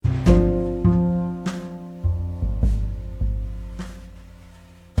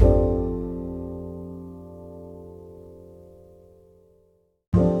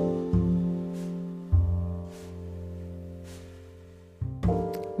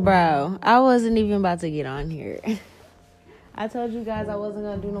Bro, I wasn't even about to get on here. I told you guys I wasn't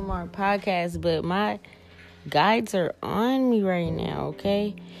going to do no more podcasts, but my guides are on me right now,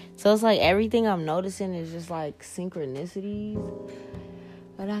 okay? So it's like everything I'm noticing is just like synchronicities.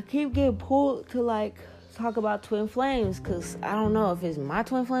 And I keep getting pulled to like talk about twin flames because I don't know if it's my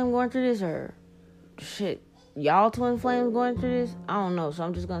twin flame going through this or shit, y'all twin flames going through this. I don't know. So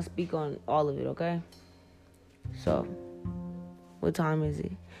I'm just going to speak on all of it, okay? So, what time is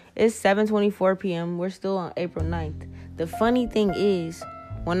it? It's 7:24 p.m. We're still on April 9th. The funny thing is,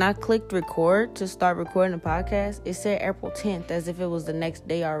 when I clicked record to start recording the podcast, it said April 10th as if it was the next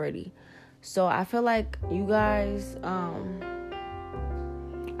day already. So I feel like you guys, I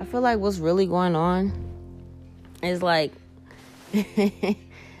feel like what's really going on is like, this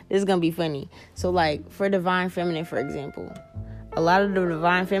is going to be funny. So like for Divine Feminine, for example, a lot of the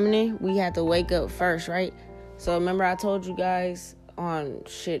Divine Feminine, we had to wake up first, right? So remember I told you guys on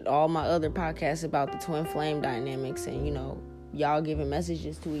all my other podcasts about the twin flame dynamics and, you know, y'all giving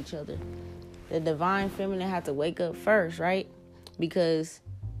messages to each other. The Divine Feminine had to wake up first, right? Because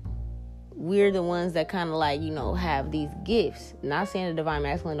we're the ones that kind of like, you know, have these gifts. Not saying the Divine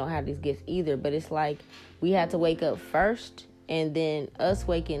Masculine don't have these gifts either, but it's like we had to wake up first, and then us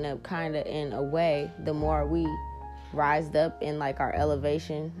waking up kind of in a way, the more we rised up in like our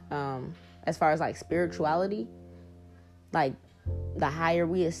elevation, as far as like spirituality, like the higher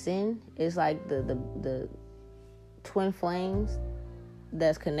we ascend, it's like the twin flames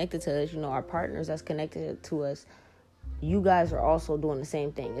that's connected to us, you know, our partners that's connected to us, you guys are also doing the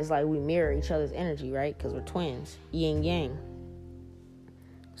same thing. It's like we mirror each other's energy, right? Because we're twins, yin yang.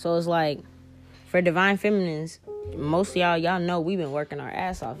 So it's like for Divine Feminines, most of y'all know we've been working our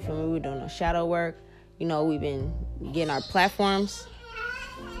ass off. You feel me? We're doing our shadow work. You know, we've been getting our platforms.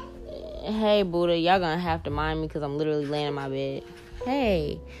 Hey, Buddha, y'all gonna have to mind me because I'm literally laying in my bed.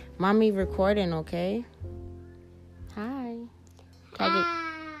 Hey, mommy recording, okay? Hi.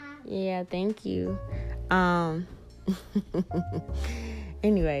 Yeah, thank you.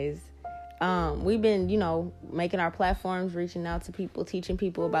 Anyways, we've been, you know, making our platforms, reaching out to people, teaching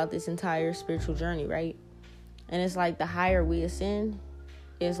people about this entire spiritual journey, right? And it's like the higher we ascend,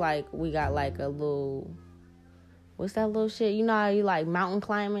 it's like we got like a little, what's that little shit? You know how you like mountain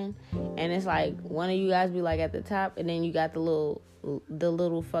climbing? And it's like one of you guys be like at the top, and then you got the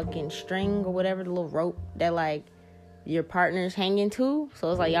little fucking string or whatever, the little rope that like your partner's hanging to. So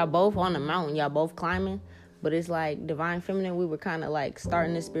it's like y'all both on the mountain, y'all both climbing. But it's like Divine Feminine, we were kind of like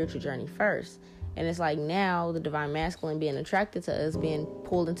starting this spiritual journey first. And it's like now the Divine Masculine being attracted to us, being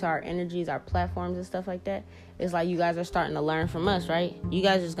pulled into our energies, our platforms and stuff like that. It's like you guys are starting to learn from us, right? You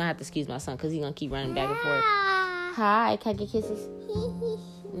guys just gonna have to excuse my son because he's gonna keep running back and forth. Hi, can I get kisses?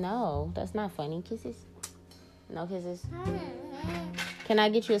 No, that's not funny. Kisses? No kisses. Can I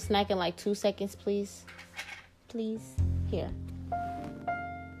get you a snack in like 2 seconds, please? Please? Here.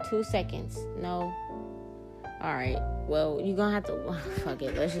 2 seconds. No. All right. Well, you're going to have to... Fuck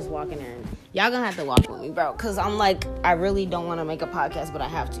it. Let's just walk in there. Y'all going to have to walk with me, bro. Because I'm like... I really don't want to make a podcast, but I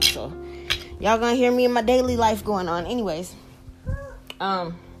have to. So, y'all going to hear me in my daily life going on. Anyways.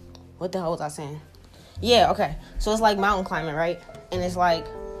 What the hell was I saying? Yeah, okay. So, it's like mountain climbing, right? And it's like...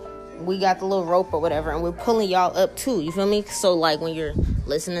 We got the little rope or whatever, and we're pulling y'all up, too. You feel me? So, like, when you're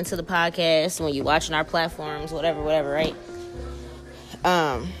listening to the podcast, when you're watching our platforms, whatever, right?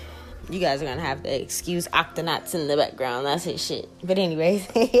 You guys are gonna have to excuse Octonauts in the background. That's his shit. But anyways,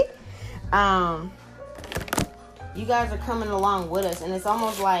 you guys are coming along with us, and it's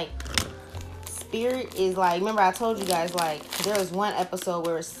almost like spirit is like. Remember, I told you guys like there was one episode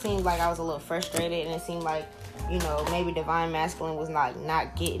where it seemed like I was a little frustrated, and it seemed like, you know, maybe Divine Masculine was not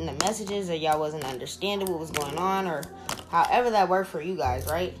getting the messages, or y'all wasn't understanding what was going on, or however that worked for you guys,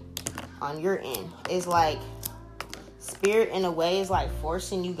 right? On your end, it's like. Spirit in a way is like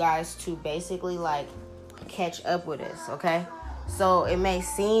forcing you guys to basically like catch up with us, okay? So it may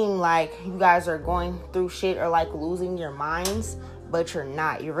seem like you guys are going through shit or like losing your minds, but you're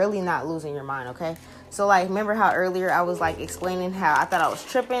not. You're really not losing your mind, okay? So like, remember how earlier I was like explaining how I thought I was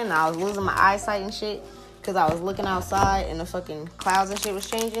tripping and I was losing my eyesight and shit because I was looking outside and the fucking clouds and shit was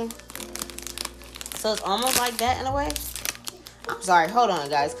changing? So it's almost like that in a way. I'm sorry, hold on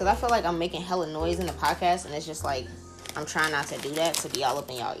guys, because I feel like I'm making hella noise in the podcast and it's just like I'm trying not to do that to be all up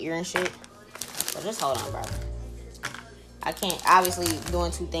in y'all ear and shit. But just hold on, bro. I can't, obviously, doing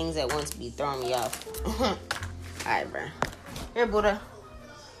two things at once be throwing me off. Alright, bro. Here, Buddha.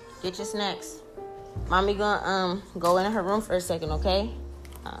 Get your snacks. Mommy gonna go in her room for a second, okay?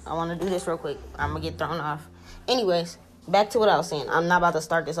 I want to do this real quick. I'm gonna get thrown off. Anyways, back to what I was saying. I'm not about to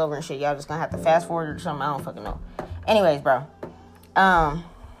start this over and shit. Y'all just gonna have to fast forward or something. I don't fucking know. Anyways, bro.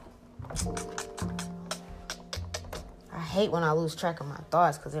 I hate when I lose track of my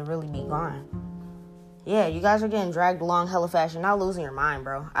thoughts because it really be gone. Yeah, you guys are getting dragged along hella fast. You're not losing your mind,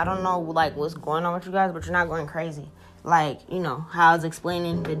 bro. I don't know, like, what's going on with you guys, but you're not going crazy. Like, you know, how I was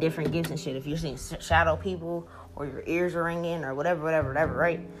explaining the different gifts and shit. If you're seeing shadow people or your ears are ringing or whatever,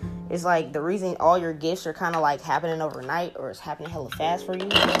 right? It's like the reason all your gifts are kind of like happening overnight or it's happening hella fast for you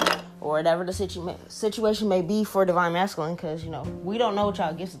or whatever the situation may be for Divine Masculine, because, you know, we don't know what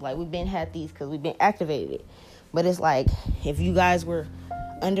y'all gifts is like. We've been had these because we've been activated it. But it's like if you guys were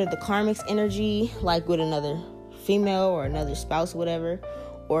under the karmic's energy, like with another female or another spouse or whatever,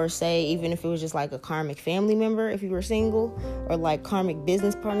 or say even if it was just like a karmic family member if you were single, or like karmic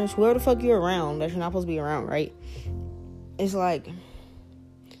business partners, whoever the fuck you're around that you're not supposed to be around, right? It's like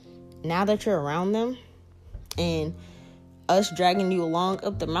now that you're around them and us dragging you along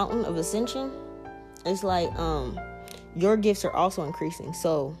up the mountain of ascension, it's like your gifts are also increasing.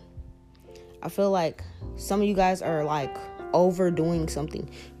 So I feel like some of you guys are like overdoing something.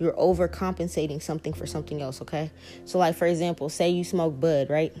 You're overcompensating something for something else, okay? So like, for example, say you smoke bud,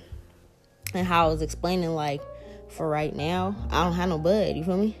 right? And how I was explaining, like, for right now, I don't have no bud, you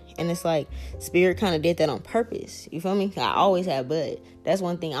feel me? And it's like Spirit kind of did that on purpose, you feel me? I always have bud. That's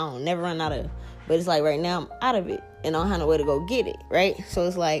one thing I don't never run out of. But it's like right now I'm out of it and I don't have no way to go get it, right? So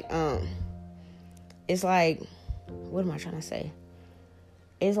it's like what am I trying to say?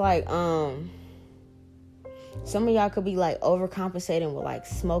 It's like some of y'all could be like overcompensating with like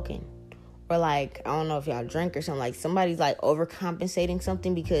smoking, or like, I don't know if y'all drink or something. Like somebody's like overcompensating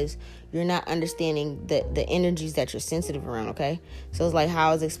something because you're not understanding the energies that you're sensitive around, okay? So it's like how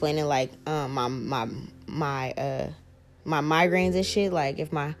I was explaining, like my migraines and shit. Like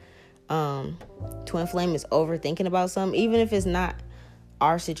if my twin flame is overthinking about something, even if it's not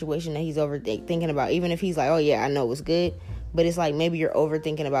our situation that he's overthinking about, even if he's like, oh yeah, I know what's good, but it's like maybe you're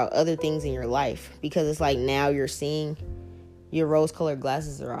overthinking about other things in your life, because it's like now you're seeing, your rose-colored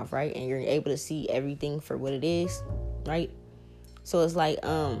glasses are off, right? And you're able to see everything for what it is, right? So it's like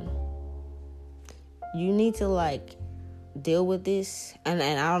you need to like deal with this, and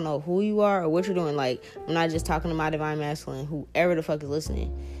I don't know who you are or what you're doing. Like, I'm not just talking to my Divine Masculine, whoever the fuck is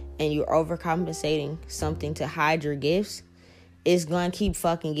listening, and you're overcompensating something to hide your gifts, it's gonna keep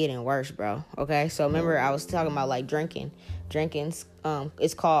fucking getting worse, bro. Okay, so remember I was talking about like drinking's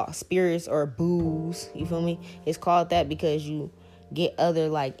it's called spirits or booze, you feel me? It's called that because you get other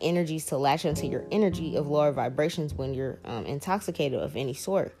like energies to latch onto your energy of lower vibrations when you're intoxicated of any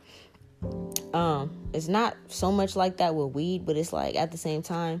sort. It's not so much like that with weed, but it's like at the same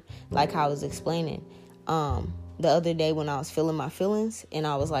time, like how I was explaining the other day when I was feeling my feelings and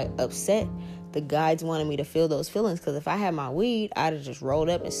I was like upset, the guides wanted me to feel those feelings, because if I had my weed, I'd have just rolled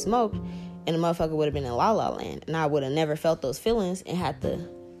up and smoked and the motherfucker would have been in la la land, and I would have never felt those feelings and had to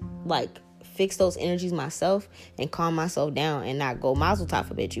like fix those energies myself and calm myself down and not go mazel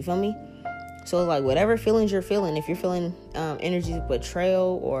tov a bitch, you feel me? So it's like whatever feelings you're feeling, if you're feeling energies of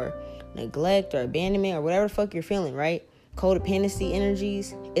betrayal or neglect or abandonment or whatever the fuck you're feeling, right? Codependency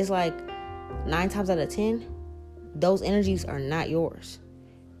energies, it's like 9 times out of 10, those energies are not yours.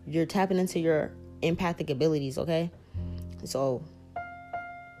 You're tapping into your empathic abilities, okay? So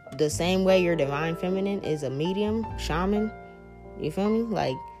the same way your Divine Feminine is a medium, shaman, you feel me?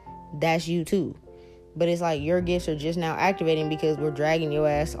 Like, that's you too. But it's like your gifts are just now activating because we're dragging your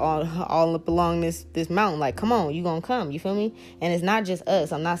ass all up along this mountain. Like, come on, you gonna come, you feel me? And it's not just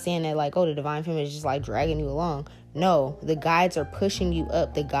us. I'm not saying that like, oh, the Divine Feminine is just like dragging you along. No, the guides are pushing you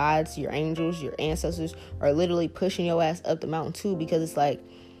up. The gods, your angels, your ancestors are literally pushing your ass up the mountain too, because it's like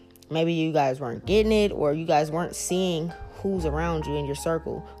maybe you guys weren't getting it, or you guys weren't seeing who's around you in your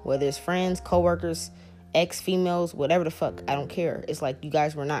circle, whether it's friends, coworkers, ex-females, whatever the fuck, I don't care. It's like you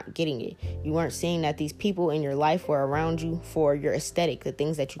guys were not getting it. You weren't seeing that these people in your life were around you for your aesthetic, the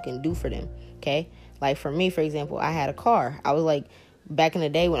things that you can do for them, okay? Like for me, for example, I had a car. I was like, back in the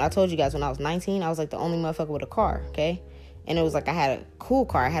day when I told you guys when I was 19, I was like the only motherfucker with a car, okay? And it was like I had a cool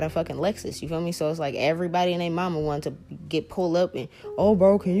car. I had a fucking Lexus, you feel me? So it's like everybody and their mama wanted to get pulled up and, oh,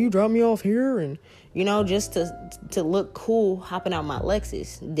 bro, can you drop me off here? And, you know, just to look cool hopping out my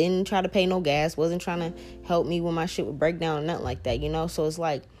Lexus. Didn't try to pay no gas. Wasn't trying to help me when my shit would break down or nothing like that, you know? So it's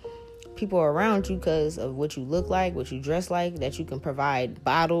like people are around you because of what you look like, what you dress like, that you can provide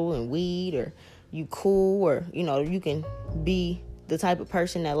bottle and weed, or you cool, or, you know, you can be the type of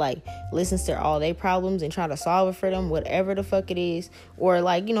person that like listens to all their problems and try to solve it for them, whatever the fuck it is. Or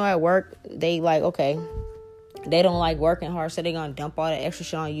like, you know, at work, they like, okay, they don't like working hard, so they gonna dump all that extra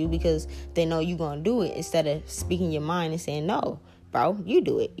shit on you because they know you gonna do it, instead of speaking your mind and saying, no, bro, you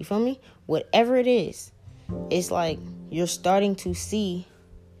do it, you feel me? Whatever it is, it's like you're starting to see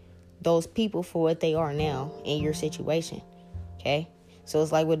those people for what they are now in your situation. Okay? So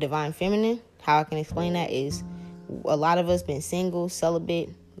it's like with divine feminine, how I can explain that is a lot of us been single, celibate,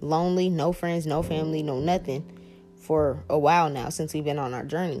 lonely, no friends, no family, no nothing for a while now since we've been on our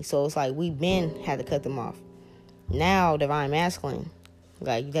journey. So it's like we've had to cut them off. Now, divine masculine,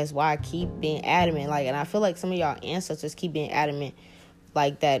 like that's why I keep being adamant. Like, and I feel like some of y'all ancestors keep being adamant.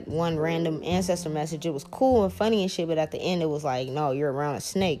 Like that one random ancestor message, it was cool and funny and shit, but at the end it was like, no, you're around a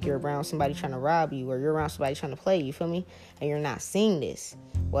snake, you're around somebody trying to rob you, or you're around somebody trying to play you, feel me? And you're not seeing this,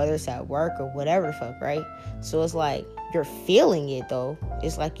 whether it's at work or whatever the fuck, right? So it's like, you're feeling it though.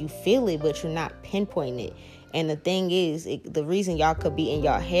 It's like you feel it, but you're not pinpointing it. And the thing is, the reason y'all could be in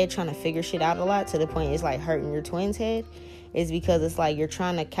y'all head trying to figure shit out a lot, to the point it's like hurting your twin's head, is because it's like you're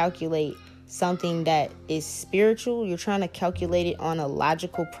trying to calculate something that is spiritual. You're trying to calculate it on a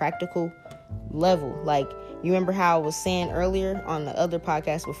logical, practical level. Like, you remember how I was saying earlier on the other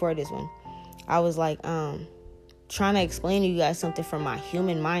podcast before this one, I was like trying to explain to you guys something from my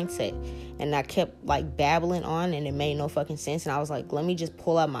human mindset, and I kept like babbling on and it made no fucking sense. And I was like, let me just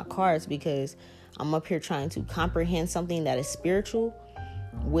pull out my cards, because I'm up here trying to comprehend something that is spiritual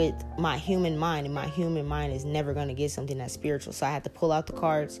with my human mind, and my human mind is never going to get something that's spiritual. So I had to pull out the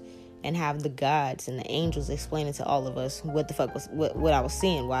cards and have the gods and the angels explaining to all of us what the fuck was what I was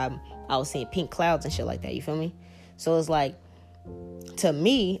seeing, why I was seeing pink clouds and shit like that. You feel me? So it's like, to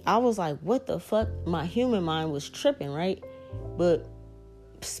me, I was like, what the fuck? My human mind was tripping, right? But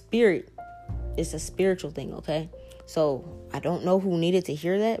spirit, it's a spiritual thing, okay? So I don't know who needed to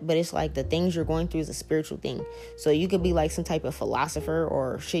hear that, but it's like the things you're going through is a spiritual thing. So you could be like some type of philosopher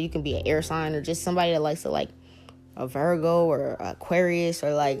or shit. You can be an air sign, or just somebody that likes to like a Virgo or Aquarius,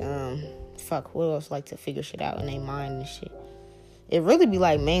 or like what else like to figure shit out in their mind and shit. It really be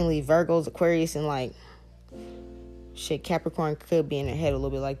like mainly Virgos, Aquarius, and like shit, Capricorn could be in their head a little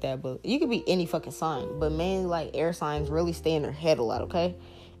bit like that, but you could be any fucking sign, but mainly like air signs really stay in their head a lot, okay?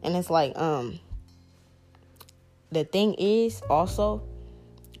 And it's like the thing is also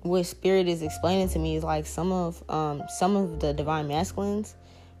what spirit is explaining to me is like some of the divine masculines,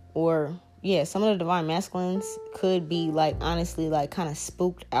 or some of the divine masculines could be like honestly like kind of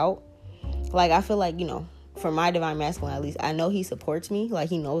spooked out. Like, I feel like, you know, for my divine masculine at least, I know he supports me, like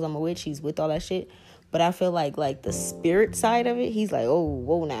he knows I'm a witch, he's with all that shit. But I feel like the spirit side of it, he's like, oh,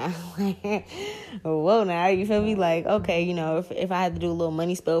 whoa now. Whoa now, you feel me? Like, okay, you know, if I had to do a little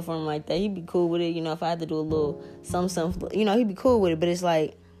money spell for him like that, he'd be cool with it. You know, if I had to do a little some, you know, he'd be cool with it. But it's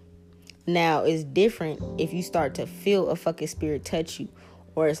like, now it's different if you start to feel a fucking spirit touch you.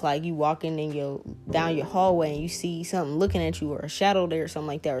 Or it's like you walking down your hallway and you see something looking at you, or a shadow there or something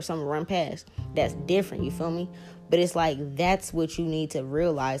like that, or something run past. That's different, you feel me? But it's like, that's what you need to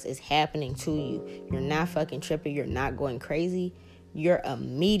realize is happening to you. You're not fucking tripping. You're not going crazy. You're a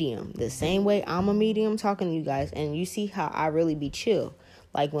medium. The same way I'm a medium talking to you guys. And you see how I really be chill.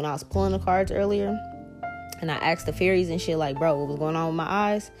 Like when I was pulling the cards earlier, and I asked the fairies and shit, like, bro, what was going on with my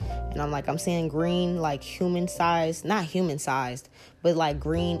eyes? And I'm like, I'm seeing green, like human-sized, not human-sized, but like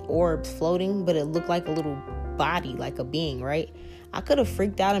green orbs floating, but it looked like a little body, like a being, right? I could have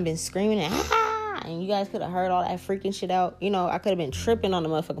freaked out and been screaming and you guys could have heard all that freaking shit out. You know, I could have been tripping on the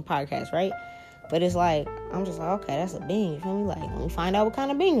motherfucking podcast, right? But it's like, I'm just like, okay, that's a being, you feel me? Like, let me find out what kind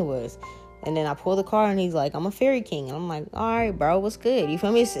of being it was. And then I pull the card and he's like, I'm a fairy king. And I'm like, all right, bro, what's good? You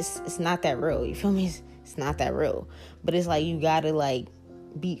feel me? It's not that real. You feel me? It's not that real. But it's like, you gotta like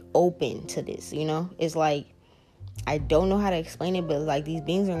be open to this, you know? It's like, I don't know how to explain it, but like, these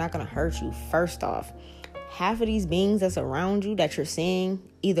beings are not gonna hurt you. First off, half of these beings that's around you that you're seeing,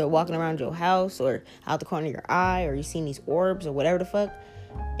 either walking around your house or out the corner of your eye, or you seeing these orbs or whatever the fuck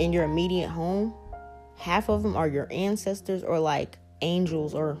in your immediate home, half of them are your ancestors or like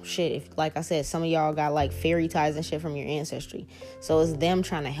angels or shit. If, like I said, some of y'all got like fairy ties and shit from your ancestry. So it's them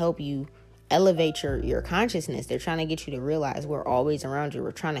trying to help you elevate your consciousness. They're trying to get you to realize we're always around you.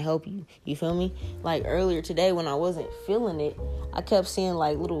 We're trying to help you. You feel me? Like earlier today when I wasn't feeling it, I kept seeing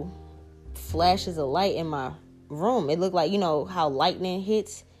like little flashes of light in my room. It looked like, you know how lightning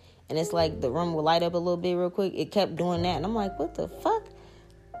hits and it's like the room will light up a little bit real quick. It kept doing that and I'm like, what the fuck?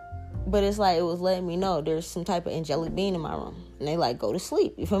 But it's like, it was letting me know there's some type of angelic being in my room. And they like, go to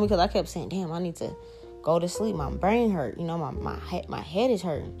sleep. You feel me? Because I kept saying, damn, I need to go to sleep. My brain hurt. You know, my head is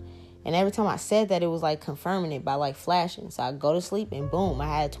hurting. And every time I said that, it was like confirming it by like flashing. So I go to sleep and boom, I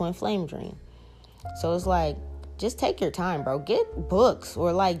had a twin flame dream. So it's like, just take your time, bro. Get books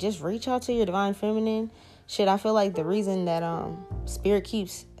or like just reach out to your divine feminine. Shit, I feel like the reason that Spirit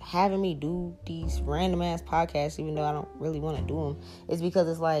keeps having me do these random ass podcasts, even though I don't really want to do them, is because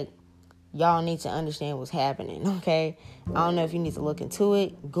it's like, y'all need to understand what's happening, okay? I don't know if you need to look into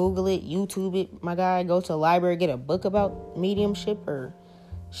it, Google it, YouTube it, my guy. Go to a library, get a book about mediumship or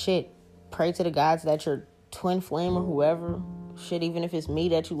shit. Pray to the gods that your twin flame or whoever, shit, even if it's me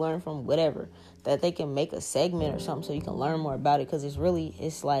that you learn from, whatever, that they can make a segment or something so you can learn more about it. Because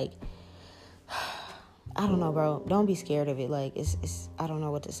it's like, I don't know, bro. Don't be scared of it. Like, it's I don't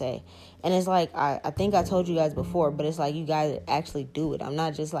know what to say. And it's like, I think I told you guys before, but it's like you guys actually do it. I'm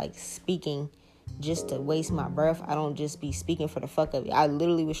not just like speaking just to waste my breath. I don't just be speaking for the fuck of it. I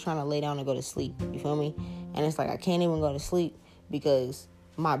literally was trying to lay down and go to sleep. You feel me? And it's like I can't even go to sleep because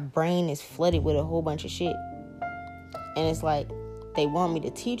my brain is flooded with a whole bunch of shit. And it's like they want me to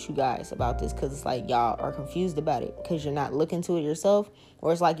teach you guys about this because it's like y'all are confused about it because you're not looking to it yourself,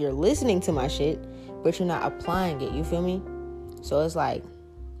 or it's like you're listening to my shit but you're not applying it. You feel me? So it's like,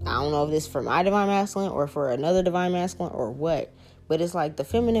 I don't know if this is for my divine masculine or for another divine masculine or what, but it's like the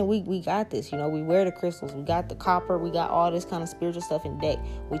feminine, we got this. You know, we wear the crystals, we got the copper, we got all this kind of spiritual stuff in deck.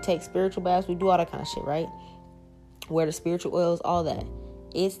 We take spiritual baths, we do all that kind of shit, right? Wear the spiritual oils, all that.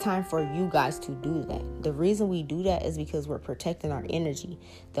 It's time for you guys to do that. The reason we do that is because we're protecting our energy.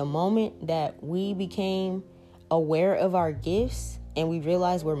 The moment that we became aware of our gifts and we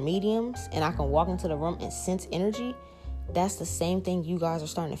realize we're mediums and I can walk into the room and sense energy, that's the same thing you guys are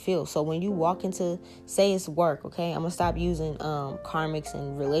starting to feel. So when you walk into, say it's work, okay? I'm going to stop using karmics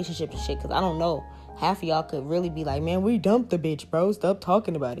and relationships and shit because I don't know. Half of y'all could really be like, man, we dumped the bitch, bro. Stop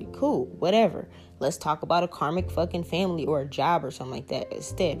talking about it. Cool, whatever. Let's talk about a karmic fucking family or a job or something like that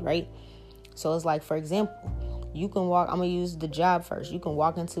instead, right? So it's like, for example, you can walk, I'm going to use the job first. You can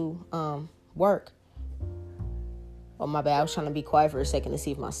walk into work. Oh, my bad. I was trying to be quiet for a second to see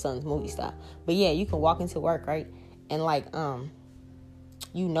if my son's movie stopped. But yeah, you can walk into work, right? And like,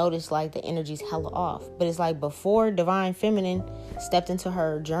 you notice like the energy's hella off. But it's like before Divine Feminine stepped into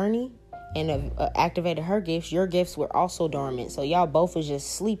her journey and activated her gifts, your gifts were also dormant. So y'all both was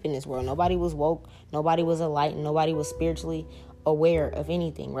just sleep in this world. Nobody was woke. Nobody was enlightened. Nobody was spiritually aware of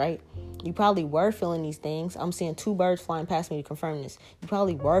anything, right? You probably were feeling these things. I'm seeing 2 birds flying past me to confirm this. You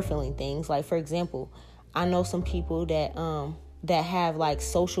probably were feeling things. Like, for example, I know some people that have like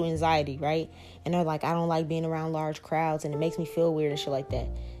social anxiety, right? And they're like, I don't like being around large crowds and it makes me feel weird and shit like that.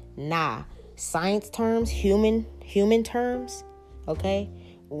 Nah, science terms, human terms, okay?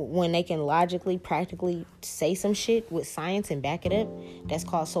 When they can logically, practically say some shit with science and back it up, that's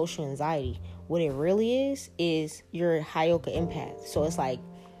called social anxiety. What it really is you're a Hyoka empath. So it's like,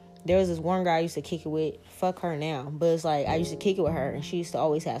 there was this one girl I used to kick it with, fuck her now, but it's like, I used to kick it with her and she used to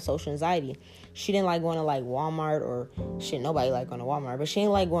always have social anxiety. She didn't like going to like Walmart or shit, nobody liked going to Walmart, but she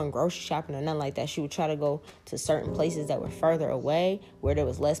didn't like going grocery shopping or nothing like that. She would try to go to certain places that were further away where there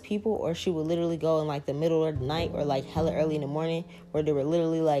was less people, or she would literally go in like the middle of the night or like hella early in the morning where there were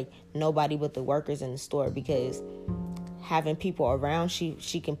literally like nobody but the workers in the store, because having people around,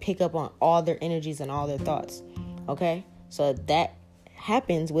 she can pick up on all their energies and all their thoughts, okay? So that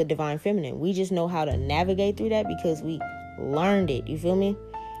happens with Divine Feminine. We just know how to navigate through that because we learned it. You feel me?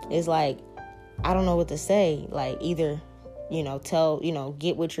 It's like, I don't know what to say. Like, either,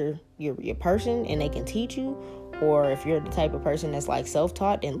 get with your person and they can teach you, or if you're the type of person that's like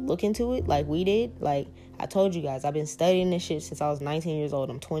self-taught and look into it like we did. Like I told you guys, I've been studying this shit since I was 19 years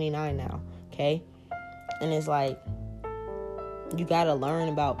old. I'm 29 now, okay? And it's like, you gotta learn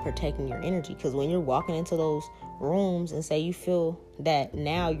about protecting your energy, because when you're walking into those rooms and say you feel that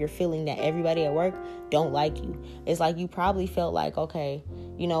now you're feeling that everybody at work don't like you, it's like you probably felt like, okay,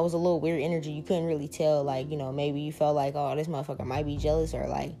 it was a little weird energy. You couldn't really tell, like, maybe you felt like, oh, this motherfucker might be jealous, or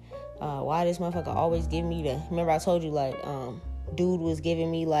like, why this motherfucker always give me remember I told you, like, dude was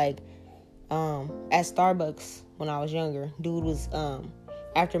giving me like, at Starbucks when I was younger, dude was,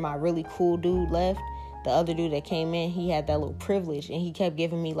 after my really cool dude left, the other dude that came in, he had that little privilege and he kept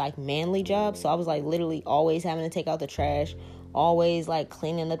giving me like manly jobs. So I was like literally always having to take out the trash, always like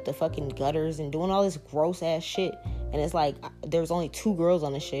cleaning up the fucking gutters and doing all this gross ass shit. And it's like, there's only 2 girls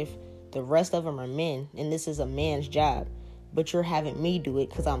on the shift. The rest of them are men. And this is a man's job. But you're having me do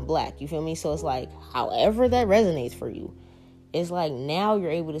it because I'm black. You feel me? So it's like, however that resonates for you, it's like now you're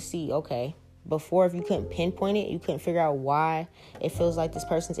able to see, okay, before, if you couldn't pinpoint it, you couldn't figure out why it feels like this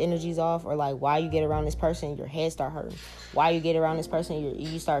person's energy's off, or like why you get around this person, your head start hurting. Why you get around this person,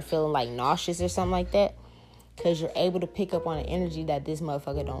 you start feeling like nauseous or something like that, because you're able to pick up on an energy that this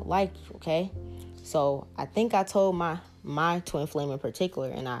motherfucker don't like, okay? So I think I told my twin flame in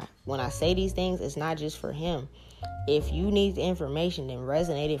particular, and when I say these things, it's not just for him. If you need the information, then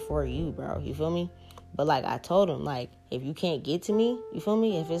resonate it for you, bro. You feel me? But like I told him, like, if you can't get to me, you feel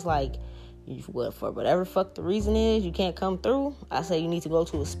me? If it's like For whatever fuck the reason is, you can't come through, I say you need to go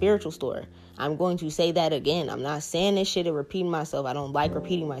to a spiritual store. I'm going to say that again. I'm not saying this shit and repeating myself. I don't like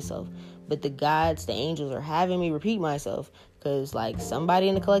repeating myself. But the gods, the angels are having me repeat myself because, like, somebody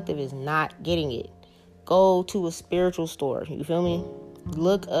in the collective is not getting it. Go to a spiritual store. You feel me?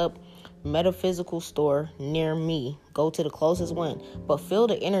 Look up metaphysical store near me. Go to the closest one. But feel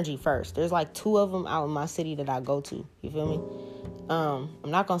the energy first. There's like 2 of them out in my city that I go to. You feel me? I'm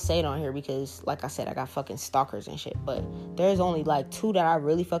not gonna say it on here because, like I said, I got fucking stalkers and shit. But there's only like 2 that I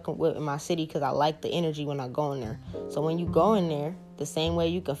really fucking with in my city because I like the energy when I go in there. So when you go in there, the same way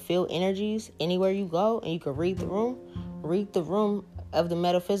you can feel energies anywhere you go, and you can read the room of the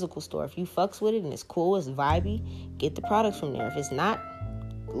metaphysical store. If you fucks with it and it's cool, it's vibey, get the products from there. If it's not,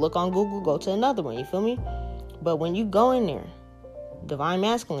 look on Google, go to another one. You feel me? But when you go in there, Divine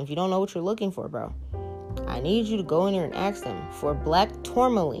Masculine, if you don't know what you're looking for, bro, I need you to go in there and ask them for black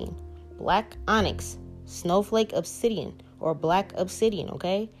tourmaline, black onyx, snowflake obsidian, or black obsidian,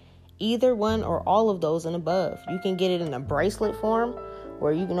 okay? Either one or all of those and above. You can get it in a bracelet form,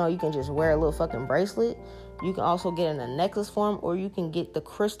 where you can just wear a little fucking bracelet. You can also get it in a necklace form, or you can get the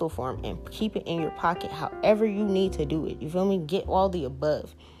crystal form and keep it in your pocket, however you need to do it. You feel me? Get all the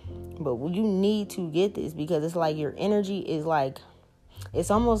above. But you need to get this because it's like your energy is like, it's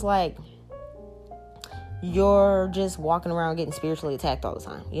almost like you're just walking around getting spiritually attacked all the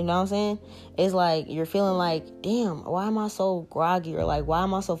time. You know what I'm saying? It's like you're feeling like, damn, why am I so groggy? Or like, why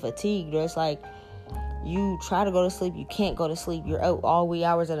am I so fatigued? Or it's like you try to go to sleep, you can't go to sleep. You're out all wee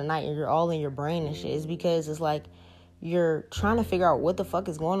hours of the night and you're all in your brain and shit. It's because it's like you're trying to figure out what the fuck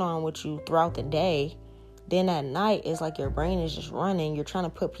is going on with you throughout the day. Then at night, it's like your brain is just running. You're trying to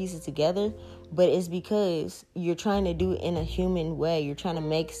put pieces together, but it's because you're trying to do it in a human way. You're trying to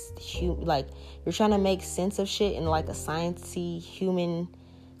make you're trying to make sense of shit in like a sciencey, human,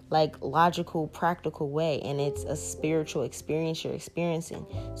 like logical, practical way. And it's a spiritual experience you're experiencing.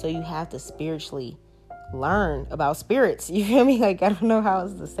 So you have to spiritually learn about spirits. You feel me? Like, I don't know how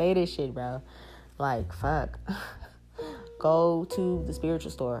else to say this shit, bro. Like, fuck. Go to the spiritual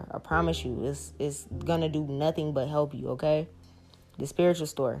store. I promise you, it's gonna do nothing but help you, okay? The spiritual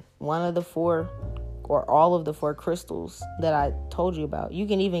store. One of the 4 or all of the 4 crystals that I told you about. You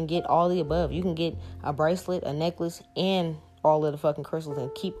can even get all the above. You can get a bracelet, a necklace, and all of the fucking crystals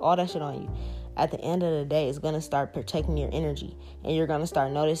and keep all that shit on you. At the end of the day, it's gonna start protecting your energy. And you're gonna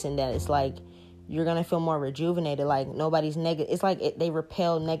start noticing that it's like you're going to feel more rejuvenated. Like nobody's negative. It's like they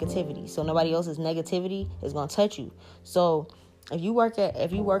repel negativity. So nobody else's negativity is going to touch you. So if you work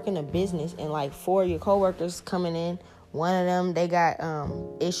in a business and like 4 of your coworkers coming in, one of them, they got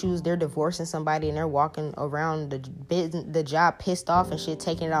issues. They're divorcing somebody and they're walking around the job pissed off and shit,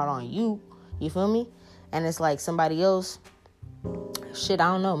 taking it out on you. You feel me? And it's like somebody else, shit,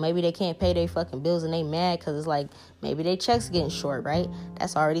 I don't know. Maybe they can't pay their fucking bills and they mad because it's like maybe their check's getting short, right?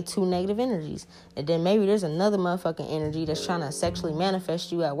 That's already 2 negative energies. And then maybe there's another motherfucking energy that's trying to sexually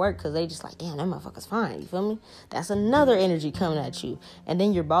manifest you at work because they just like, damn, that motherfucker's fine. You feel me? That's another energy coming at you. And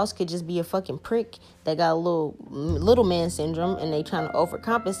then your boss could just be a fucking prick that got a little man syndrome and they trying to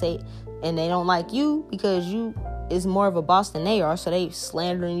overcompensate and they don't like you because you is more of a boss than they are, so they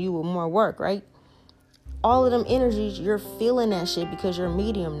slandering you with more work, right? All of them energies, you're feeling that shit because you're a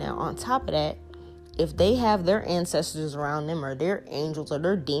medium now. On top of that, if they have their ancestors around them or their angels or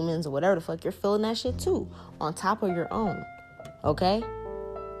their demons or whatever the fuck, you're feeling that shit too. On top of your own. Okay?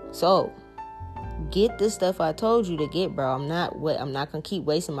 So, get the stuff I told you to get, bro. I'm not going to keep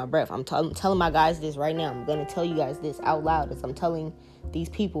wasting my breath. I'm telling my guys this right now. I'm going to tell you guys this out loud as I'm telling these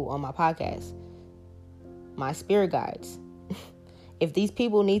people on my podcast. My spirit guides. If these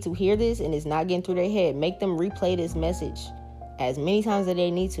people need to hear this and it's not getting through their head, make them replay this message as many times as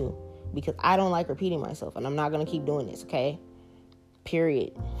they need to. Because I don't like repeating myself. And I'm not going to keep doing this, okay?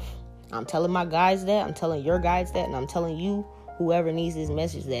 Period. I'm telling my guys that. I'm telling your guys that. And I'm telling you, whoever needs this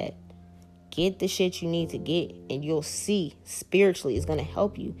message, that. Get the shit you need to get. And you'll see, spiritually, it's going to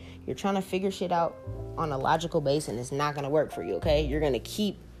help you. You're trying to figure shit out on a logical base. And it's not going to work for you, okay? You're going to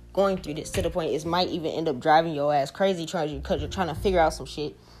keep going through this to the point it might even end up driving your ass crazy because you're trying to figure out some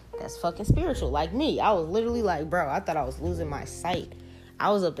shit that's fucking spiritual. Like me, I was literally like, bro, I thought I was losing my sight.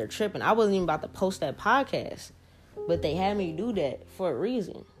 I was up there tripping. I wasn't even about to post that podcast, but they had me do that for a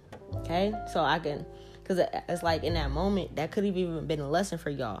reason. Okay, so I can, because it's like in that moment that could have even been a lesson for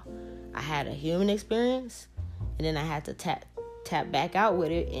y'all. I had a human experience, and then I had to tap back out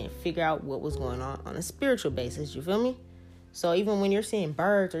with it and figure out what was going on a spiritual basis. You feel me? So even when you're seeing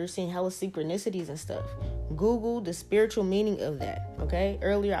birds or you're seeing hella synchronicities and stuff, Google the spiritual meaning of that, okay?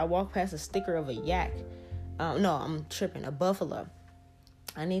 Earlier, I walked past a sticker of a yak. I'm tripping, a buffalo.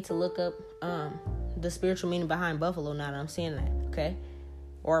 I need to look up the spiritual meaning behind buffalo now that I'm seeing that, okay?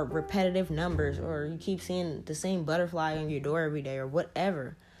 Or repetitive numbers, or you keep seeing the same butterfly on your door every day, or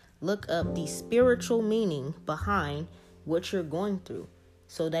whatever. Look up the spiritual meaning behind what you're going through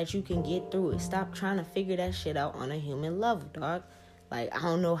so that you can get through it. Stop trying to figure that shit out on a human level, dog. Like, I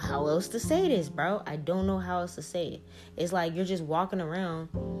don't know how else to say this, bro. I don't know how else to say it. It's like you're just walking around.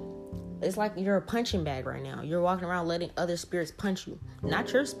 It's like you're a punching bag right now. You're walking around letting other spirits punch you.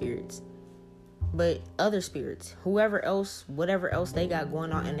 Not your spirits, but other spirits. Whoever else, whatever else they got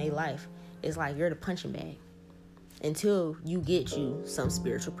going on in their life. It's like you're the punching bag until you get you some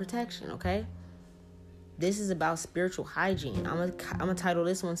spiritual protection, okay? This is about spiritual hygiene. I'm gonna title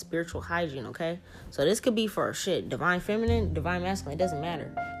this one Spiritual Hygiene, okay? So this could be for shit, divine feminine, divine masculine, it doesn't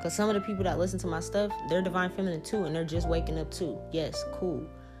matter. Because some of the people that listen to my stuff, they're divine feminine too, and they're just waking up too. Yes, cool.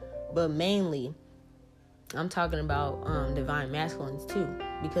 But mainly, I'm talking about divine masculines too.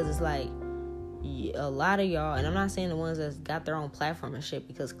 Because it's like, a lot of y'all, and I'm not saying the ones that's got their own platform and shit,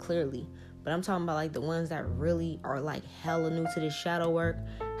 because clearly, but I'm talking about like the ones that really are like hella new to this shadow work,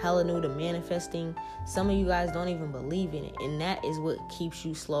 hella new to manifesting. Some of you guys don't even believe in it, and that is what keeps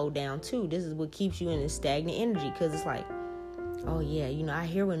you slowed down too. This is what keeps you in this stagnant energy, because it's like, oh yeah, you know, I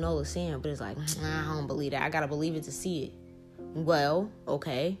hear what Nola's saying, but it's like, I don't believe that. I gotta believe it to see it. Well,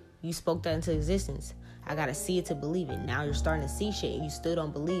 okay, you spoke that into existence. I gotta see it to believe it. Now you're starting to see shit and you still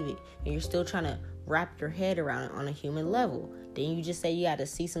don't believe it, and you're still trying to wrap your head around it on a human level. Then you just say you got to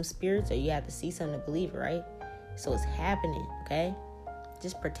see some spirits, or you have to see something to believe it, right? So it's happening, okay?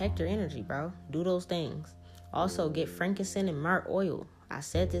 Just protect your energy, bro. Do those things. Also, get frankincense and myrrh oil. I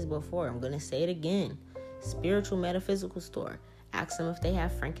said this before. I'm going to say it again. Spiritual metaphysical store. Ask them if they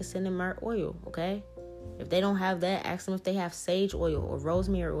have frankincense and myrrh oil, okay? If they don't have that, ask them if they have sage oil or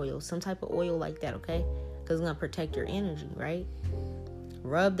rosemary oil, some type of oil like that, okay? Because it's going to protect your energy, right?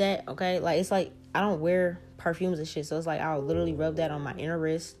 Rub that, okay? Like, it's like, I don't wear perfumes and shit, so it's like I'll literally rub that on my inner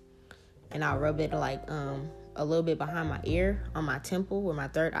wrist, and I'll rub it like a little bit behind my ear, on my temple, where my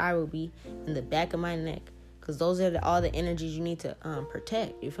third eye will be, in the back of my neck, because those are all the energies you need to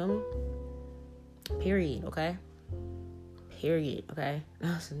protect. You feel me? Period. Okay. Period. Okay.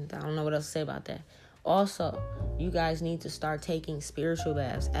 I don't know what else to say about that. Also, you guys need to start taking spiritual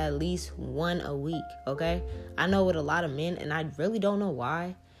baths, at least one a week. Okay. I know with a lot of men, and I really don't know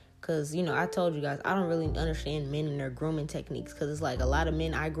why. Because, you know, I told you guys, I don't really understand men and their grooming techniques. Because it's like a lot of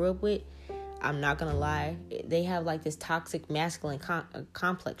men I grew up with, I'm not going to lie, they have like this toxic masculine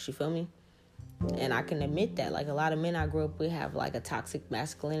complex, you feel me? And I can admit that. Like a lot of men I grew up with have like a toxic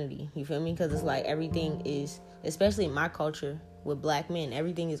masculinity, you feel me? Because it's like everything is, especially in my culture with black men,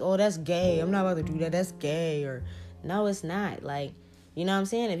 everything is, oh, that's gay. I'm not about to do that. That's gay. Or no, it's not. Like, you know what I'm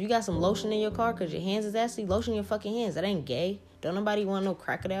saying? If you got some lotion in your car because your hands is ashy, lotion your fucking hands. That ain't gay. Don't nobody want no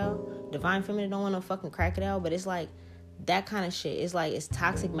crocodile. Divine feminine don't want no fucking crocodile. But it's like that kind of shit. It's like it's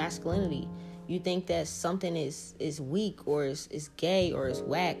toxic masculinity. You think that something is weak or is gay or is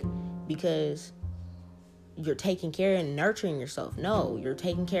whack because you're taking care and nurturing yourself. No, you're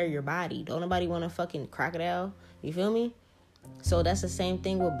taking care of your body. Don't nobody want a fucking crocodile. You feel me? So that's the same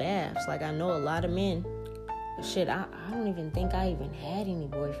thing with baths. Like I know a lot of men. Shit, I don't even think I even had any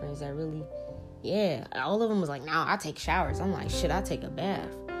boyfriends that really, yeah, all of them was like, nah, I take showers. I'm like, shit, I take a bath.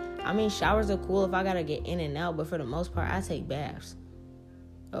 I mean, showers are cool if I gotta get in and out, but for the most part, I take baths.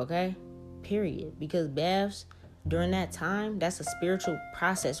 Okay? Period. Because baths, during that time, that's a spiritual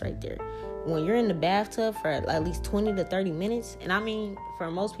process right there. When you're in the bathtub for at least 20 to 30 minutes, and I mean,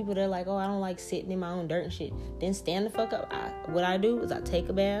 for most people, they're like, oh, I don't like sitting in my own dirt and shit. Then stand the fuck up. What I do is I take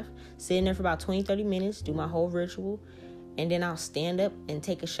a bath, sit in there for about 20, 30 minutes, do my whole ritual, and then I'll stand up and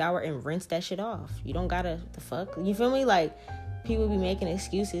take a shower and rinse that shit off. You don't gotta, the fuck? You feel me? Like, people be making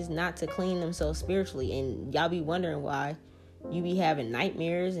excuses not to clean themselves spiritually, and y'all be wondering why you be having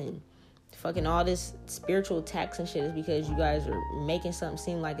nightmares and fucking all this spiritual attacks and shit is because you guys are making something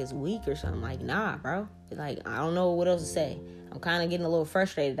seem like it's weak or something. Like, nah, bro. Like, I don't know what else to say. I'm kind of getting a little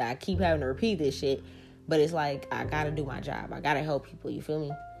frustrated that I keep having to repeat this shit, but it's like, I gotta do my job. I gotta help people, you feel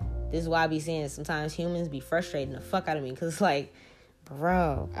me? This is why I be saying sometimes humans be frustrating the fuck out of me, because it's like,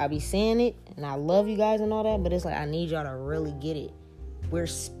 bro, I be saying it, and I love you guys and all that, but it's like, I need y'all to really get it. We're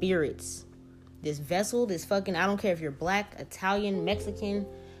spirits. This vessel, this fucking, I don't care if you're black, Italian, Mexican,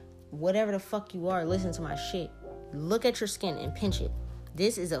 whatever the fuck you are, listen to my shit. Look at your skin and pinch it.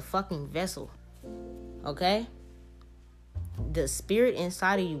 This is a fucking vessel. Okay? The spirit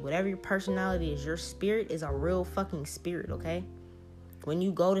inside of you, whatever your personality is, your spirit is a real fucking spirit, okay? When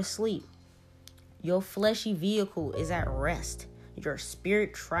you go to sleep, your fleshy vehicle is at rest. Your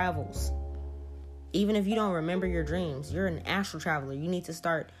spirit travels. Even if you don't remember your dreams, you're an astral traveler. You need to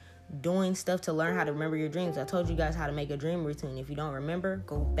start doing stuff to learn how to remember your dreams. I told you guys how to make a dream routine. If you don't remember,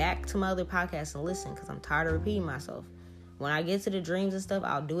 go back to my other podcasts and listen, because I'm tired of repeating myself. When I get to the dreams and stuff,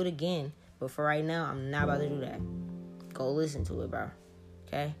 I'll do it again. But for right now, I'm not about to do that. Go listen to it, bro.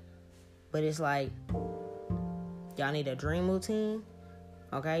 Okay? But it's like, y'all need a dream routine.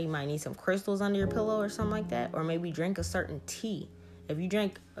 Okay? You might need some crystals under your pillow or something like that. Or maybe drink a certain tea. If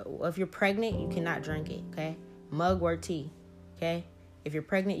you're pregnant, you cannot drink it. Okay? Mugwort tea. Okay? If you're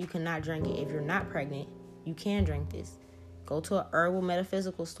pregnant, you cannot drink it. If you're not pregnant, you can drink this. Go to a herbal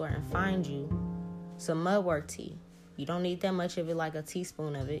metaphysical store and find you some mugwort tea. You don't need that much of it, like a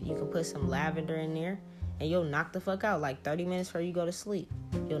teaspoon of it. You can put some lavender in there, and you'll knock the fuck out like 30 minutes before you go to sleep.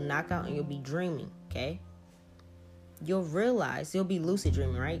 You'll knock out and you'll be dreaming, okay? You'll be lucid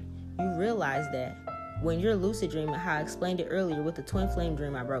dreaming, right? You realize that when you're lucid dreaming, how I explained it earlier with the twin flame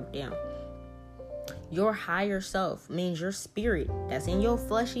dream I broke down. Your higher self means your spirit that's in your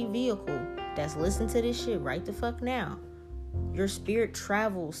fleshy vehicle that's listening to this shit right the fuck now. Your spirit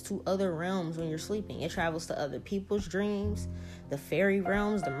travels to other realms when you're sleeping. It travels to other people's dreams, the fairy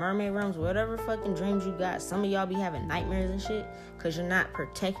realms, the mermaid realms, whatever fucking dreams you got. Some of y'all be having nightmares and shit because you're not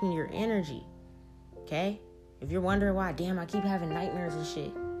protecting your energy. Okay? If you're wondering why, damn, I keep having nightmares and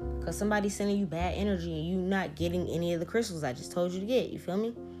shit. Because somebody's sending you bad energy and you not getting any of the crystals I just told you to get. You feel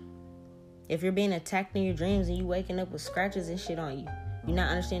me? If you're being attacked in your dreams and you waking up with scratches and shit on you, you're not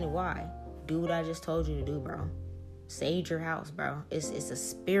understanding why. Do what I just told you to do, bro. Sage your house, bro. It's a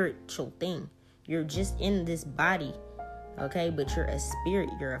spiritual thing. You're just in this body, okay? But you're a spirit.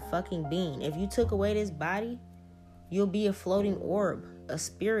 You're a fucking being. If you took away this body, you'll be a floating orb, a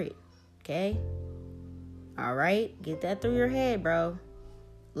spirit, okay? All right? Get that through your head, bro.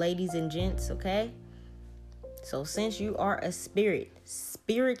 Ladies and gents, okay? So since you are a spirit,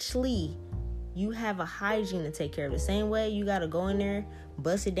 spiritually, you have a hygiene to take care of. The same way you got to go in there,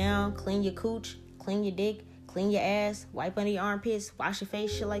 bust it down, clean your cooch, clean your dick, clean your ass, wipe under your armpits, wash your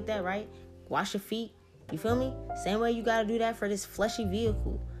face, shit like that, right? Wash your feet. You feel me? Same way you got to do that for this fleshy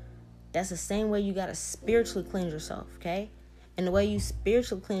vehicle. That's the same way you got to spiritually cleanse yourself, okay? And the way you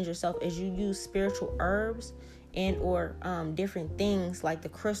spiritually cleanse yourself is you use spiritual herbs and or different things like the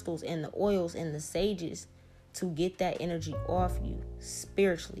crystals and the oils and the sages to get that energy off you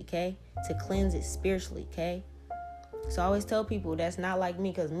spiritually, okay? To cleanse it spiritually, okay? So I always tell people that's not like me,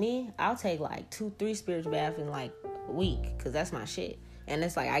 because me, I'll take like 2-3 spiritual baths in like a week, because that's my shit. And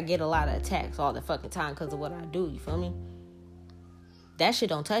it's like I get a lot of attacks all the fucking time because of what I do, you feel me? That shit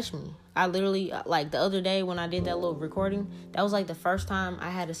don't touch me. I literally, like the other day when I did that little recording, that was like the first time I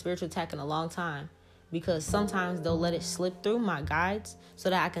had a spiritual attack in a long time, because sometimes they'll let it slip through my guides so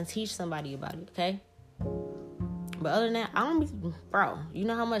that I can teach somebody about it, okay? But other than that, I don't be, bro, you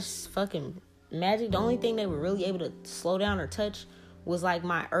know how much fucking magic, the only thing they were really able to slow down or touch was like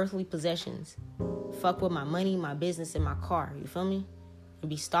my earthly possessions. Fuck with my money, my business, and my car, you feel me? And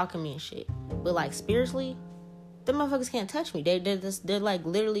be stalking me and shit. But like spiritually, them motherfuckers can't touch me. They're like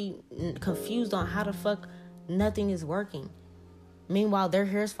literally confused on how the fuck nothing is working. Meanwhile, their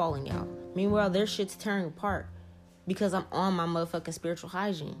hair's falling out. Meanwhile, their shit's tearing apart because I'm on my motherfucking spiritual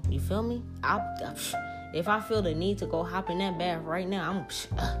hygiene. You feel me? If I feel the need to go hop in that bath right now,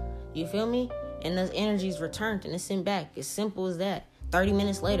 you feel me? And those energies returned and it's sent back. As simple as that. 30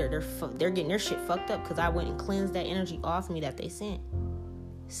 minutes later, they're getting their shit fucked up because I went and cleansed that energy off me that they sent.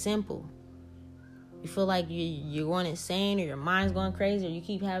 Simple. You feel like you're going insane or your mind's going crazy or you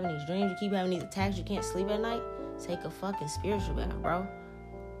keep having these dreams, you keep having these attacks, you can't sleep at night? Take a fucking spiritual bath, bro.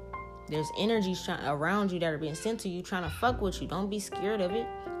 There's energies around you that are being sent to you trying to fuck with you. Don't be scared of it.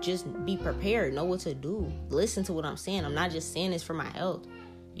 Just be prepared. Know what to do. Listen to what I'm saying. I'm not just saying this for my health.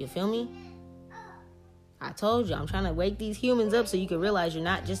 You feel me? I told you, I'm trying to wake these humans up so you can realize you're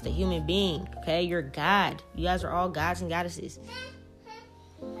not just a human being, okay? You're God. You guys are all gods and goddesses.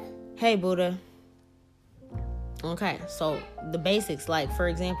 Hey, Buddha. Okay, so the basics, like, for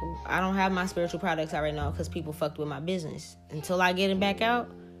example, I don't have my spiritual products out right now because people fucked with my business. Until I get it back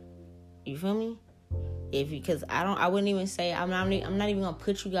out, you feel me? Because I wouldn't even say, I'm not even going to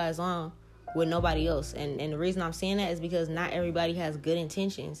put you guys on with nobody else. And the reason I'm saying that is because not everybody has good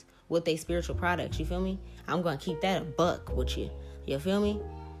intentions with their spiritual products, you feel me? I'm going to keep that a buck with you. You feel me?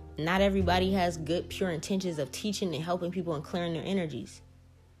 Not everybody has good, pure intentions of teaching and helping people and clearing their energies.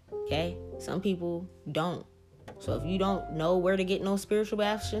 Okay? Some people don't. So if you don't know where to get no spiritual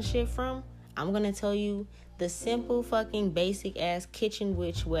baths and shit from, I'm going to tell you the simple fucking basic ass kitchen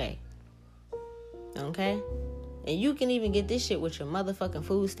witch way. Okay? And you can even get this shit with your motherfucking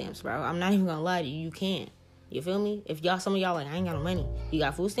food stamps, bro. I'm not even going to lie to you. You can. You feel me? If some of y'all like, I ain't got no money. You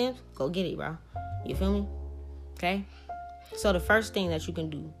got food stamps? Go get it, bro. You feel me? Okay? So the first thing that you can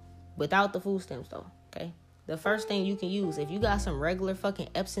do, without the food stamps though, okay? The first thing you can use, if you got some regular fucking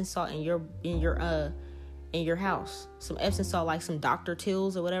Epsom salt in your house, some Epsom salt, like some Dr.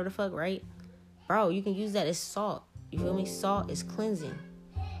 Tills or whatever the fuck, right? Bro, you can use that. It's salt. You feel me? Salt is cleansing.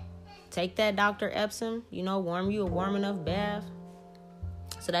 Take that Dr. Epsom, warm you a warm enough bath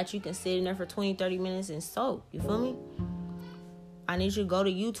so that you can sit in there for 20, 30 minutes and soak. You feel me? I need you to go to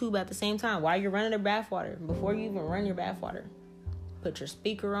YouTube at the same time while you're running the bath water. Before you even run your bath water, put your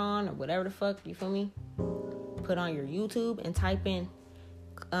speaker on or whatever the fuck, you feel me? Put on your YouTube and type in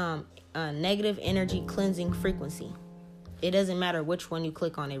negative energy cleansing frequency. It doesn't matter which one you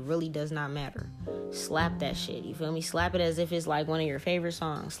click on. It really does not matter. Slap that shit. You feel me? Slap it as if it's like one of your favorite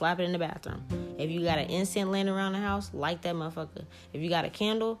songs. Slap it in the bathroom. If you got an incense laying around the house, light that motherfucker. If you got a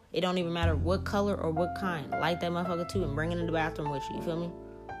candle, it don't even matter what color or what kind. Light that motherfucker too and bring it in the bathroom with you. You feel me?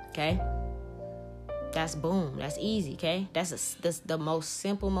 Okay? That's boom. That's easy, okay? That's the most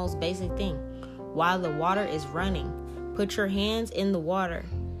simple, most basic thing. While the water is running, put your hands in the water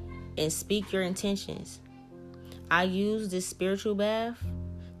and speak your intentions. I use this spiritual bath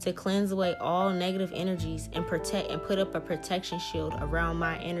to cleanse away all negative energies and protect and put up a protection shield around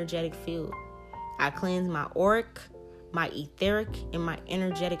my energetic field. I cleanse my auric, my etheric, and my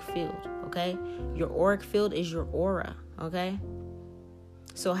energetic field, okay? Your auric field is your aura, okay?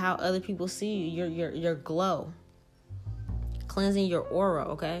 So how other people see you, your glow. Cleansing your aura,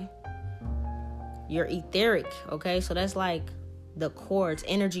 okay? Your etheric, okay? So that's like the cords,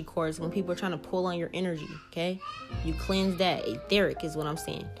 energy cords, when people are trying to pull on your energy, okay? You cleanse that. Etheric is what I'm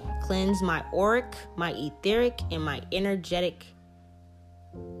saying. Cleanse my auric, my etheric, and my energetic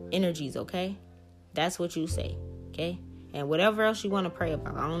energies, okay? That's what you say, okay? And whatever else you want to pray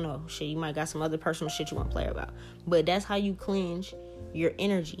about, I don't know. Shit, you might got some other personal shit you want to pray about. But that's how you cleanse your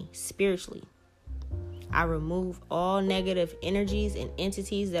energy spiritually. I remove all negative energies and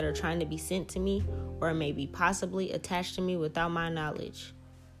entities that are trying to be sent to me or maybe possibly attached to me without my knowledge.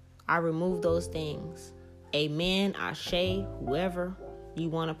 I remove those things. Amen, Ashe, whoever you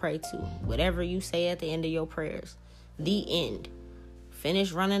want to pray to. Whatever you say at the end of your prayers. The end.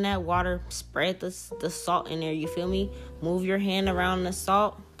 Finish running that water. Spread the salt in there, you feel me? Move your hand around the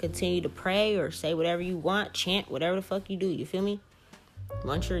salt. Continue to pray or say whatever you want. Chant, whatever the fuck you do, you feel me?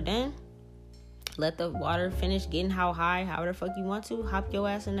 Once you're done, let the water finish getting how high, however the fuck you want to. Hop your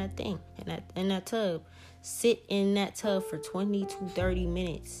ass in that thing, in that tub. Sit in that tub for 20 to 30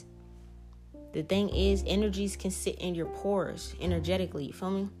 minutes. The thing is, energies can sit in your pores energetically, you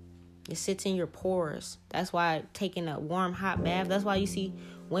feel me? It sits in your pores. That's why taking a warm, hot bath, that's why you see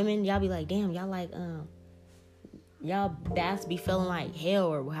women, y'all be like, damn, y'all like, y'all baths be feeling like hell,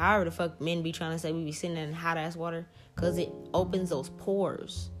 or however the fuck men be trying to say we be sitting in hot ass water, because it opens those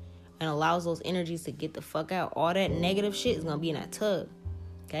pores and allows those energies to get the fuck out. All that negative shit is gonna be in that tub.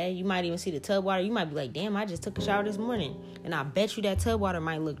 Okay? You might even see the tub water. You might be like, damn, I just took a shower this morning. And I bet you that tub water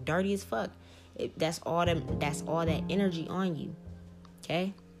might look dirty as fuck. That's all that energy on you.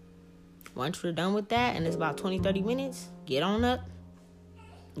 Okay? Once you're done with that, and it's about 20, 30 minutes, get on up.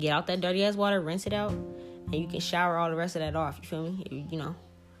 Get out that dirty ass water, rinse it out, and you can shower all the rest of that off. You feel me? You know.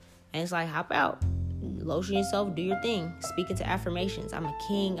 And it's like, hop out. Lotion yourself, do your thing. Speak into affirmations. I'm a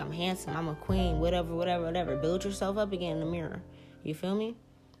king, I'm handsome, I'm a queen, whatever. Build yourself up again in the mirror. You feel me?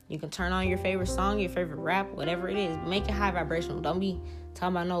 You can turn on your favorite song, your favorite rap, whatever it is. Make it high vibrational. Don't be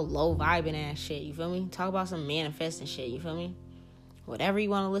talking about no low vibing ass shit. You feel me? Talk about some manifesting shit. You feel me? Whatever you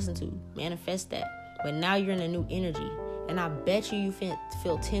want to listen to, manifest that. But now you're in a new energy. And I bet you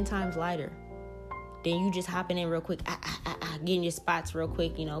feel 10 times lighter. Then you just hopping in real quick, getting your spots real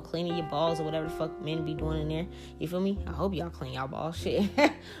quick, cleaning your balls or whatever the fuck men be doing in there. You feel me? I hope y'all clean y'all balls, shit.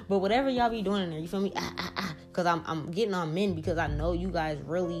 But whatever y'all be doing in there, you feel me? Because I'm getting on men because I know you guys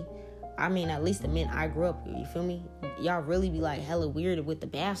really, at least the men I grew up with, you feel me? Y'all really be like hella weird with the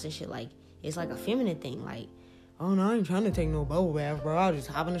baths and shit. Like, it's like a feminine thing. Like, oh no, I ain't trying to take no bubble bath, bro. I'll just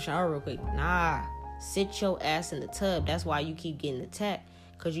hop in the shower real quick. Nah, sit your ass in the tub. That's why you keep getting attacked.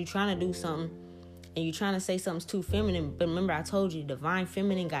 Because you trying to do something. And you're trying to say something's too feminine. But remember, I told you, divine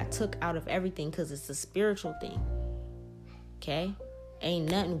feminine got took out of everything because it's a spiritual thing. Okay? Ain't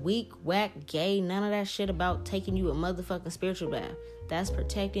nothing weak, whack, gay, none of that shit about taking you a motherfucking spiritual bath. That's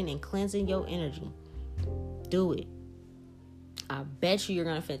protecting and cleansing your energy. Do it. I bet you're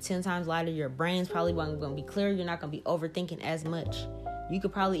going to feel 10 times lighter. Your brain's probably going to be clearer. You're not going to be overthinking as much. You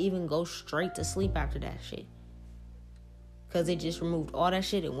could probably even go straight to sleep after that shit. Because it just removed all that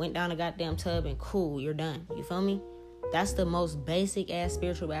shit and went down the goddamn tub and cool, you're done. You feel me? That's the most basic ass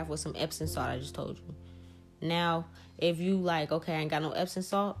spiritual bath with some Epsom salt I just told you. Now, if you like, okay, I ain't got no Epsom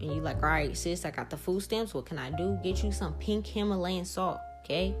salt, and you like, all right, sis, I got the food stamps. What can I do? Get you some pink Himalayan salt,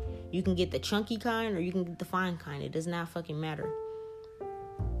 okay? You can get the chunky kind or you can get the fine kind. It does not fucking matter.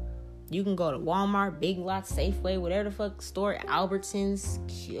 You can go to Walmart, Big Lots, Safeway, whatever the fuck store, Albertsons,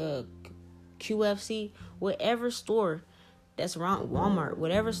 QFC, whatever store that's around, Walmart,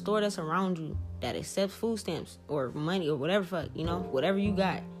 whatever store that's around you that accepts food stamps or money or whatever fuck, whatever you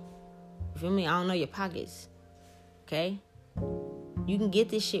got. You feel me? I don't know your pockets. Okay? You can get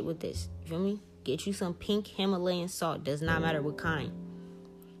this shit with this. You feel me? Get you some pink Himalayan salt. Does not matter what kind.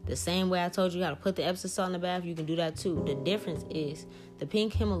 The same way I told you how to put the Epsom salt in the bath, you can do that too. The difference is the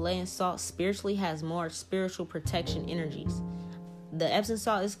pink Himalayan salt spiritually has more spiritual protection energies. The Epsom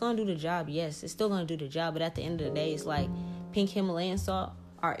salt is going to do the job. Yes, it's still going to do the job. But at the end of the day, it's like pink Himalayan salt,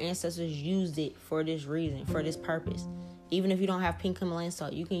 our ancestors used it for this reason, for this purpose. Even if you don't have pink Himalayan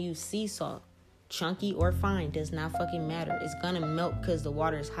salt, you can use sea salt. Chunky or fine, does not fucking matter. It's gonna melt because the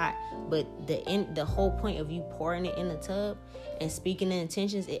water is hot. But the whole point of you pouring it in the tub and speaking the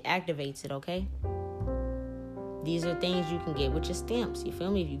intentions, it activates it, okay? These are things you can get with your stamps. You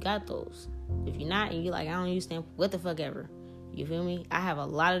feel me? If you got those. If you're not, and you're like, I don't use stamps, what the fuck ever. You feel me? I have a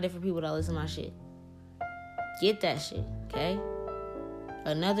lot of different people that listen to my shit. Get that shit, okay?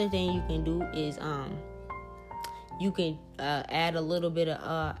 Another thing you can do is you can add a little bit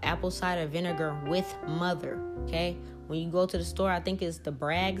of apple cider vinegar with mother, okay? When you go to the store, I think it's the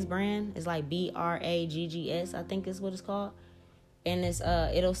Bragg's brand. It's like Braggs, I think is what it's called. And it's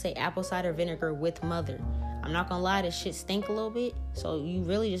it'll say apple cider vinegar with mother. I'm not gonna lie, this shit stink a little bit. So you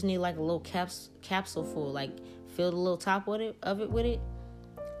really just need like a little capsule full, like fill the little top of it with it,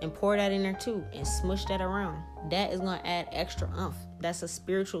 and pour that in there too, and smush that around. That is gonna add extra umph. That's a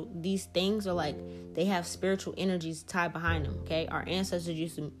spiritual. These things are like, they have spiritual energies tied behind them. Okay, our ancestors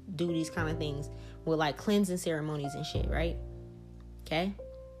used to do these kind of things with like cleansing ceremonies and shit, right? Okay,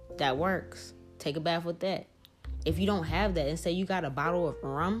 that works. Take a bath with that. If you don't have that, and say you got a bottle of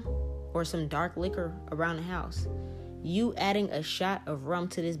rum or some dark liquor around the house, you adding a shot of rum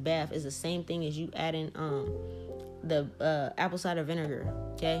to this bath is the same thing as you adding the apple cider vinegar.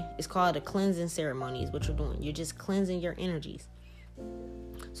 Okay, it's called a cleansing ceremony is what you're doing. You're just cleansing your energies.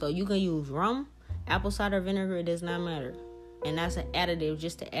 So you can use rum, apple cider vinegar, it does not matter. And that's an additive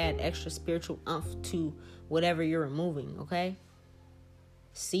just to add extra spiritual umph to whatever you're removing, okay?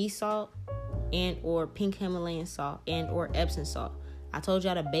 Sea salt and or pink Himalayan salt and or Epsom salt. I told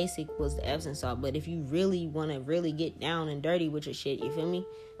y'all the basic was the Epsom salt, but if you really want to really get down and dirty with your shit, you feel me?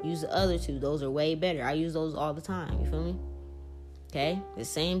 Use the other two. Those are way better. I use those all the time, you feel me? Okay? The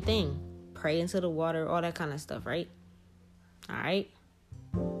same thing. Pray into the water, all that kind of stuff, right? All right?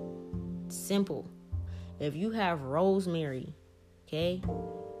 Simple. If you have rosemary, okay?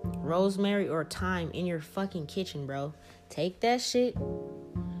 Rosemary or thyme in your fucking kitchen, bro. Take that shit.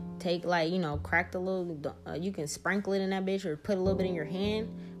 Take crack the little, you can sprinkle it in that bitch or put a little bit in your hand.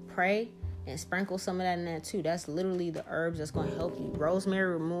 Pray and sprinkle some of that in that too. That's literally the herbs that's going to help you.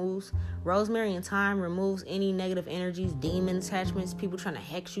 Rosemary and thyme removes any negative energies, demon attachments, people trying to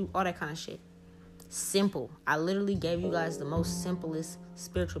hex you, all that kind of shit. Simple. I literally gave you guys the most simplest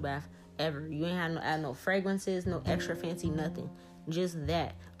spiritual bath ever. You ain't had add no fragrances, no extra fancy nothing. Just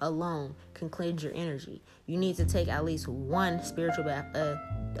that alone can cleanse your energy. You need to take at least one spiritual bath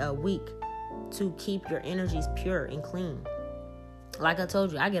a week to keep your energies pure and clean. Like I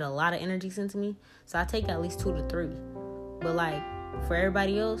told you, I get a lot of energy sent to me, so I take at least 2 to 3. But like for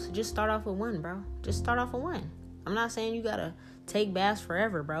everybody else, just start off with 1, bro. Just start off with 1. I'm not saying you gotta take baths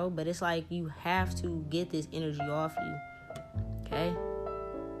forever, bro, but it's like you have to get this energy off you. Okay?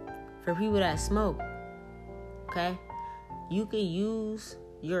 For people that smoke, okay? You can use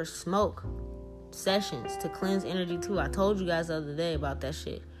your smoke sessions to cleanse energy too. I told you guys the other day about that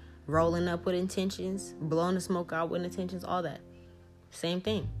shit. Rolling up with intentions, blowing the smoke out with intentions, all that. Same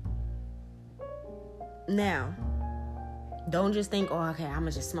thing. Now, don't just think, oh, okay, I'm going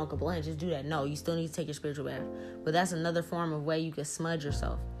to just smoke a blunt. Just do that. No, you still need to take your spiritual bath. But that's another form of way you can smudge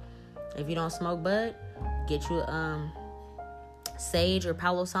yourself. If you don't smoke bud, get you sage or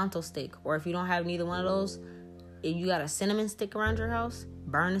Palo Santo stick. Or if you don't have neither one of those, if you got a cinnamon stick around your house,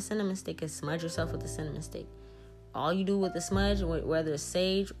 burn the cinnamon stick and smudge yourself with the cinnamon stick. All you do with the smudge, whether it's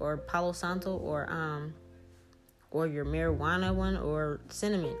sage or Palo Santo or your marijuana one or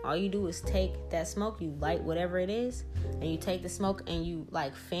cinnamon, all you do is take that smoke, you light whatever it is, and you take the smoke and you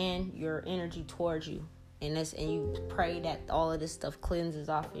like fan your energy towards you, and you pray that all of this stuff cleanses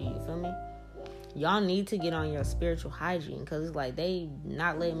off of you. Feel me? Y'all need to get on your spiritual hygiene, because it's like they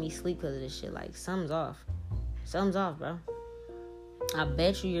not letting me sleep because of this shit. Like something's off, bro. I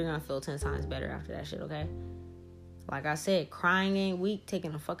bet you're gonna feel 10 times better after that shit. Okay. Like I said, crying ain't weak.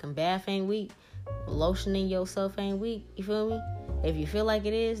 Taking a fucking bath ain't weak. Lotioning yourself ain't weak. You feel me? If you feel like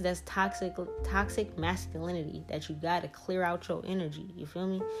it is, that's toxic masculinity that you got to clear out your energy. You feel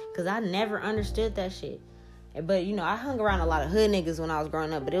me? Because I never understood that shit. But, you know, I hung around a lot of hood niggas when I was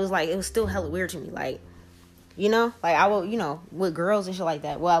growing up. But it was still hella weird to me. Like, you know? Like, I would, you know, with girls and shit like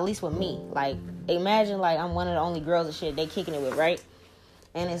that. Well, at least with me. Like, imagine, like, I'm one of the only girls and shit they kicking it with, right?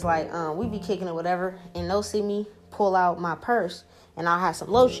 And it's like, we be kicking it, whatever. And they'll see me pull out my purse. And I'll have some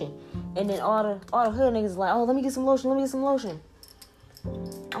lotion. And then all the hood niggas is like, oh, let me get some lotion.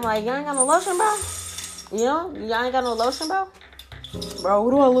 I'm like, y'all ain't got no lotion, bro? You know? Y'all ain't got no lotion, bro? Bro,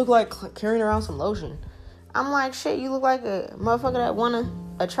 what do I look like carrying around some lotion? I'm like, shit, you look like a motherfucker that want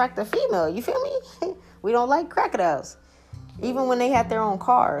to attract a female. You feel me? We don't like crocodiles. Even when they had their own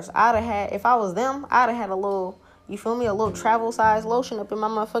cars, if I was them, I'd have had a little, you feel me? A little travel size lotion up in my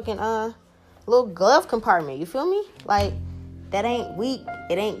motherfucking, little glove compartment. You feel me? Like, that ain't weak.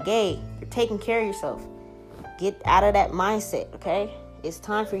 It ain't gay. You're taking care of yourself. Get out of that mindset, okay? It's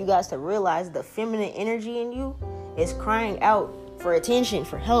time for you guys to realize the feminine energy in you is crying out for attention,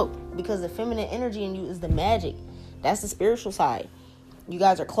 for help, because the feminine energy in you is the magic. That's the spiritual side. You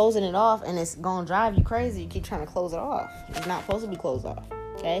guys are closing it off, and it's going to drive you crazy. You keep trying to close it off. It's not supposed to be closed off,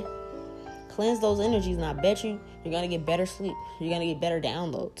 okay? Cleanse those energies, and I bet you're going to get better sleep. You're going to get better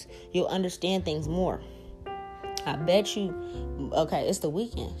downloads. You'll understand things more. I bet you, okay, it's the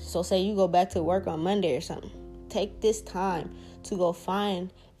weekend. So say you go back to work on Monday or something. Take this time to go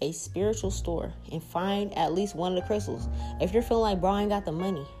find a spiritual store and find at least one of the crystals. If you're feeling like, bro, I ain't got the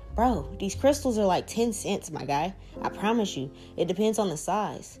money. Bro, these crystals are like 10 cents, my guy. I promise you. It depends on the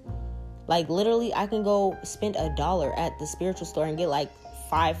size. Like, literally, I can go spend $1 at the spiritual store and get like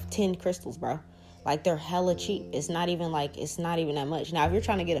 5-10 crystals, bro. Like, they're hella cheap. It's not even that much. Now, if you're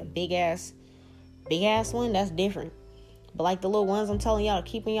trying to get a big ass one, that's different. But like the little ones I'm telling y'all to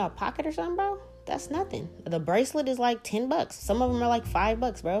keep in y'all pocket or something, bro, that's nothing. The bracelet is like $10. Some of them are like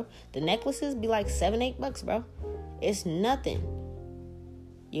 $5, bro. The necklaces be like $7-8, bro. It's nothing.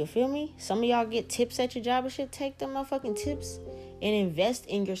 You feel me? Some of y'all get tips at your job and shit. Take them motherfucking tips and invest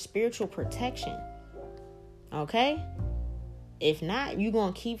in your spiritual protection. Okay? If not, you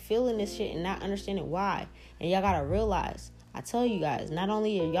gonna keep feeling this shit and not understanding why. And y'all gotta realize, I tell you guys, not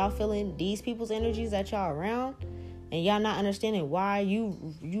only are y'all feeling these people's energies that y'all around, and y'all not understanding why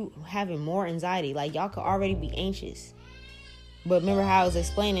you having more anxiety. Like, y'all could already be anxious. But remember how I was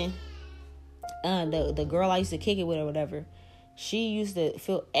explaining, the girl I used to kick it with or whatever, she used to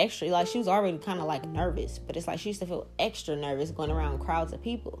feel extra, like she was already kind of like nervous, but it's like she used to feel extra nervous going around crowds of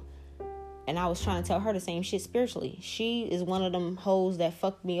people. And I was trying to tell her the same shit spiritually. She is one of them hoes that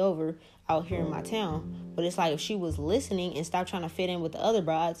fucked me over out here in my town. But it's like, if she was listening and stopped trying to fit in with the other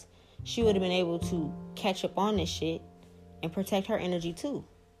brides, she would have been able to catch up on this shit and protect her energy too.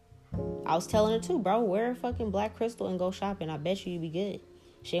 I was telling her too, bro, wear a fucking black crystal and go shopping. I bet you be good.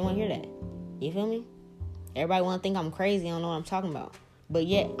 She ain't want to hear that. You feel me? Everybody want to think I'm crazy. I don't know what I'm talking about. But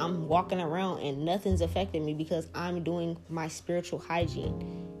yet, I'm walking around and nothing's affecting me because I'm doing my spiritual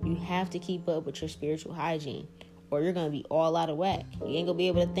hygiene. You have to keep up with your spiritual hygiene, or you're going to be all out of whack. You ain't going to be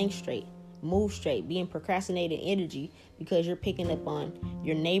able to think straight, move straight, be in procrastinated energy because you're picking up on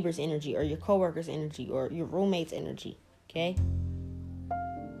your neighbor's energy or your coworker's energy or your roommate's energy, okay?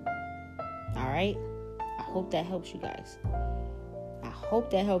 All right? I hope that helps you guys.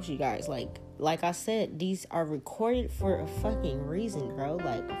 Like I said, these are recorded for a fucking reason, bro.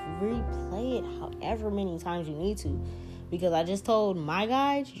 Like, replay it however many times you need to. Because I just told my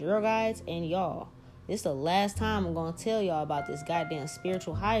guides, your guides, and y'all, this is the last time I'm going to tell y'all about this goddamn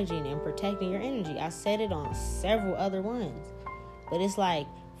spiritual hygiene and protecting your energy. I said it on several other ones. But it's like,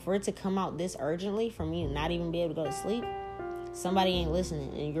 for it to come out this urgently, for me to not even be able to go to sleep, somebody ain't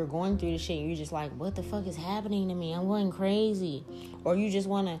listening. And you're going through this shit, and you're just like, what the fuck is happening to me? I'm going crazy. Or you just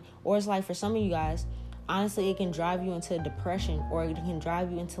want to, or it's like for some of you guys, honestly, it can drive you into depression, or it can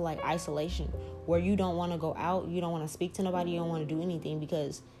drive you into like isolation, where you don't want to go out, you don't want to speak to nobody, you don't want to do anything,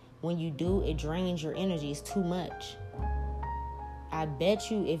 because when you do, it drains your energy. It's too much. I bet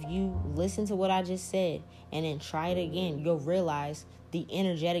you if you listen to what I just said and then try it again, you'll realize the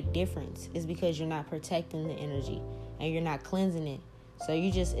energetic difference is because you're not protecting the energy and you're not cleansing it. So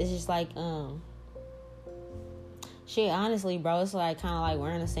it's just like, shit, honestly, bro, it's like kind of like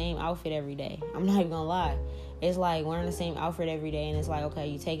wearing the same outfit every day. I'm not even gonna lie. It's like wearing the same outfit every day, and it's like, okay,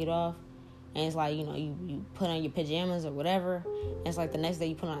 you take it off, and it's like, you know, you put on your pajamas or whatever, and it's like the next day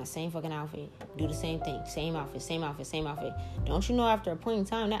you put on the same fucking outfit. Do the same thing. Same outfit. Don't you know after a point in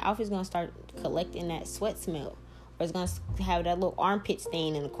time, that outfit's gonna start collecting that sweat smell, or it's gonna have that little armpit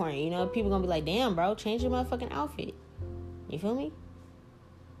stain in the corner. You know, people gonna be like, damn, bro, change your motherfucking outfit. You feel me?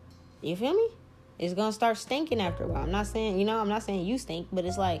 It's gonna start stinking after a while. I'm not saying you stink, but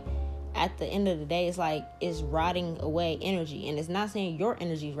it's like, at the end of the day, it's like, it's rotting away energy. And it's not saying your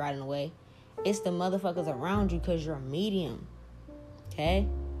energy's rotting away. It's the motherfuckers around you, because you're a medium. Okay?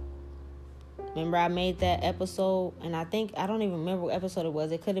 Remember I made that episode, and I don't even remember what episode it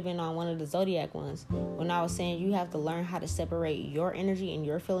was. It could have been on one of the Zodiac ones, when I was saying you have to learn how to separate your energy and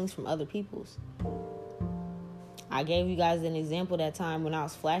your feelings from other people's. I gave you guys an example that time when I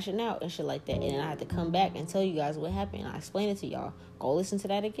was flashing out and shit like that, and I had to come back and tell you guys what happened. I explained it to y'all. Go listen to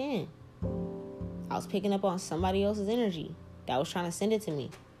that again. I was picking up on somebody else's energy that was trying to send it to me.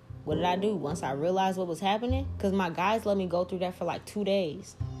 What did I do? Once I realized what was happening, because my guys let me go through that for like 2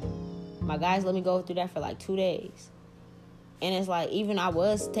 days. And it's like, even I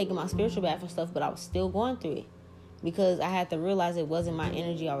was taking my spiritual bath and stuff, but I was still going through it, because I had to realize it wasn't my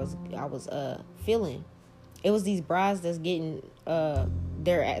energy I was feeling. It was these brides that's getting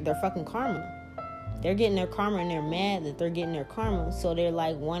their fucking karma. They're getting their karma, and they're mad that they're getting their karma. So they're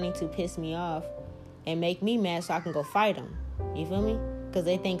like wanting to piss me off and make me mad so I can go fight them. You feel me? Because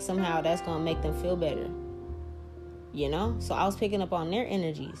they think somehow that's going to make them feel better. You know? So I was picking up on their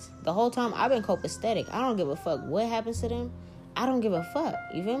energies. The whole time I've been copacetic. I don't give a fuck what happens to them. I don't give a fuck.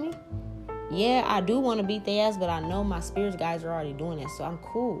 You feel me? Yeah, I do want to beat their ass, but I know my spirits guys are already doing that. So I'm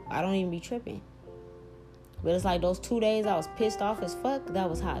cool. I don't even be tripping. But it's like those 2 days I was pissed off as fuck. That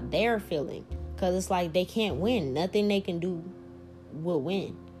was how they're feeling. Because it's like they can't win. Nothing they can do will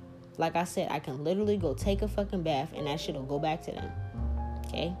win. Like I said, I can literally go take a fucking bath and that shit will go back to them.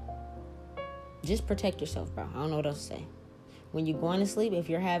 Okay? Just protect yourself, bro. I don't know what else to say. When you're going to sleep, if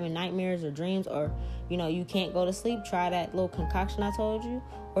you're having nightmares or dreams, or, you can't go to sleep, try that little concoction I told you.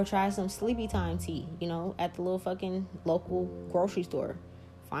 Or try some sleepy time tea, at the little fucking local grocery store.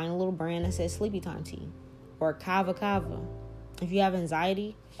 Find a little brand that says sleepy time tea. Or kava kava. If you have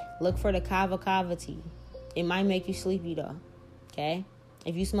anxiety, look for the kava kava tea. It might make you sleepy though. Okay?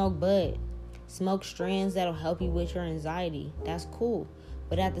 If you smoke bud, smoke strands that'll help you with your anxiety. That's cool.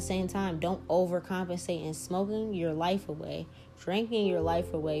 But at the same time, don't overcompensate in smoking your life away, drinking your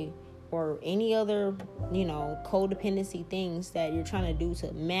life away, or any other, codependency things that you're trying to do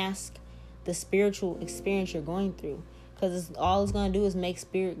to mask the spiritual experience you're going through. Because all it's going to do is make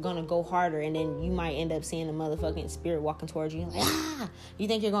spirit going to go harder. And then you might end up seeing a motherfucking spirit walking towards you. Like, you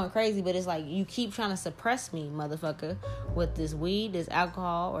think you're going crazy. But it's like, you keep trying to suppress me, motherfucker, with this weed, this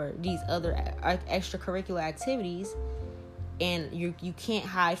alcohol, or these other extracurricular activities. And you can't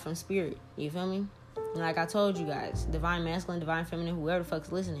hide from spirit. You feel me? And like I told you guys, divine masculine, divine feminine, whoever the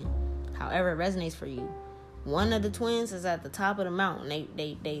fuck's listening, however it resonates for you. One of the twins is at the top of the mountain.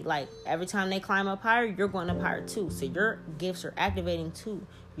 They like, every time they climb up higher, you're going up higher too. So your gifts are activating too.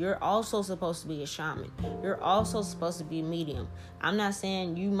 You're also supposed to be a shaman. You're also supposed to be a medium. I'm not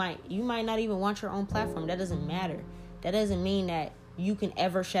saying you might not even want your own platform. That doesn't matter. That doesn't mean that you can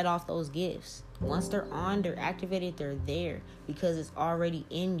ever shut off those gifts. Once they're on, they're activated, they're there, because it's already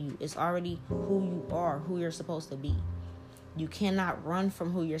in you. It's already who you are, who you're supposed to be. You cannot run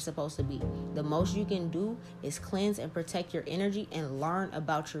from who you're supposed to be. The most you can do is cleanse and protect your energy and learn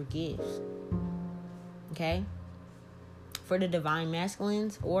about your gifts. Okay? For the divine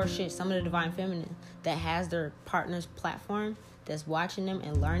masculines, or some of the divine feminine that has their partner's platform, that's watching them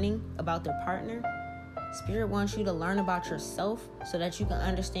and learning about their partner, Spirit wants you to learn about yourself so that you can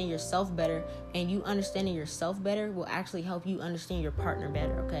understand yourself better. And you understanding yourself better will actually help you understand your partner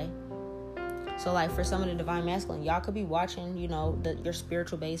better, okay? So, like, for some of the divine masculine, y'all could be watching, your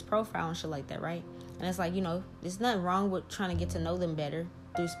spiritual-based profile and shit like that, right? And it's like, there's nothing wrong with trying to get to know them better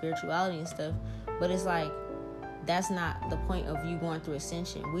through spirituality and stuff. But it's like, that's not the point of you going through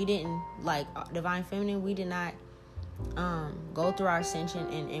ascension. We didn't, like, divine feminine, we did not go through our ascension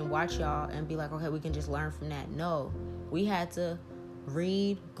and watch y'all and be like, okay, we can just learn from that. No, we had to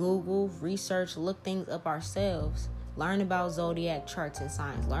read, Google, research, look things up ourselves. Learn about zodiac charts and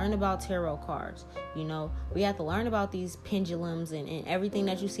signs. Learn about tarot cards. We have to learn about these pendulums and everything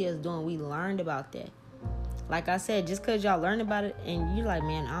that you see us doing. We learned about that. Like I said, just because y'all learn about it and you're like,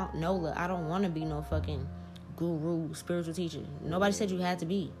 man, I don't know. I don't want to be no fucking guru, spiritual teacher. Nobody said you had to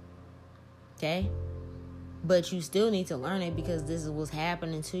be. Okay? But you still need to learn it, because this is what's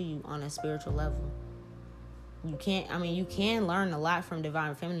happening to you on a spiritual level. You can learn a lot from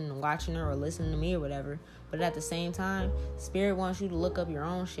divine feminine and watching her or listening to me or whatever. But at the same time, Spirit wants you to look up your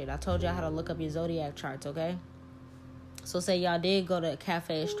own shit. I told y'all how to look up your zodiac charts, okay? So say y'all did go to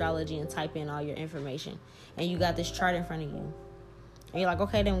Cafe Astrology and type in all your information, and you got this chart in front of you. And you're like,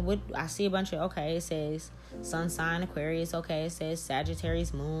 okay, then what? I see a bunch of, okay, it says sun sign Aquarius. Okay, it says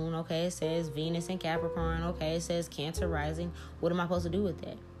Sagittarius moon. Okay, it says Venus and Capricorn. Okay, it says Cancer rising. What am I supposed to do with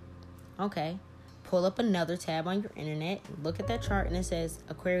that? Okay, pull up another tab on your internet. Look at that chart and it says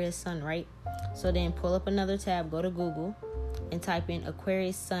Aquarius sun, right? So then pull up another tab, go to Google and type in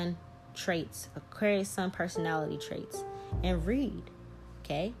Aquarius sun traits, Aquarius sun personality traits, and read.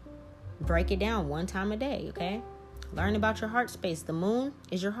 Okay, break it down one time a day. Okay. Learn about your heart space. The moon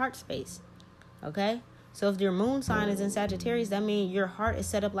is your heart space. Okay? So if your moon sign is in Sagittarius, that means your heart is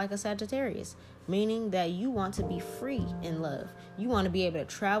set up like a Sagittarius, meaning that you want to be free in love. You want to be able to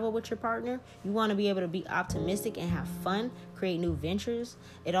travel with your partner. You want to be able to be optimistic and have fun, create new ventures.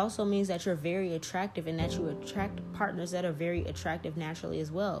 It also means that you're very attractive and that you attract partners that are very attractive naturally as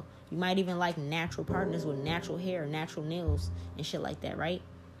well. You might even like natural partners with natural hair, natural nails, and shit like that, right?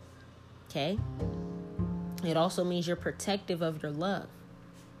 Okay? It also means you're protective of your love.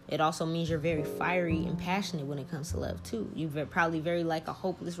 It also means you're very fiery and passionate when it comes to love, too. You're probably very like a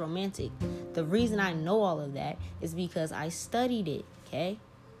hopeless romantic. The reason I know all of that is because I studied it, okay?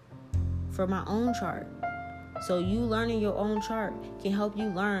 For my own chart. So you learning your own chart can help you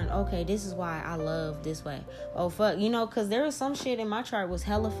learn, okay, this is why I love this way. Oh, fuck. You know, because there was some shit in my chart was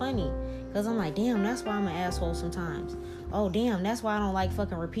hella funny. Because I'm like, damn, that's why I'm an asshole sometimes. Oh, damn, that's why I don't like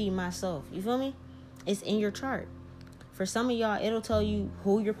fucking repeating myself. You feel me? It's in your chart. For some of y'all, it'll tell you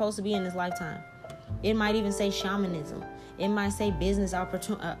who you're supposed to be in this lifetime. It might even say shamanism. It might say business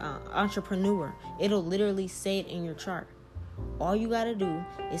entrepreneur. It'll literally say it in your chart. All you got to do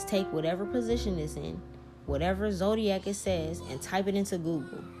is take whatever position it's in, whatever zodiac it says, and type it into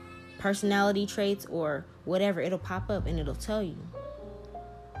Google. Personality traits or whatever. It'll pop up and it'll tell you.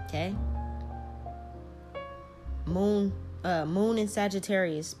 Okay? Moon in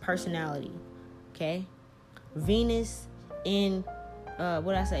Sagittarius personality. Okay, Venus in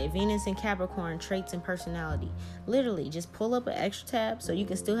Venus and Capricorn traits and personality. Literally, just pull up an extra tab so you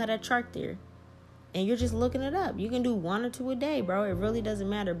can still have that chart there, and you're just looking it up. You can do 1 or 2 a day, bro. It really doesn't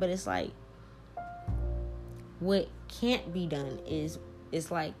matter. But it's like what can't be done is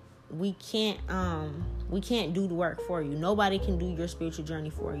it's like we can't do the work for you. Nobody can do your spiritual journey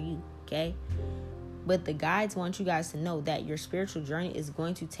for you. Okay. But the guides want you guys to know that your spiritual journey is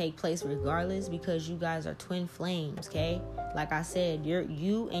going to take place regardless because you guys are twin flames, okay? Like I said,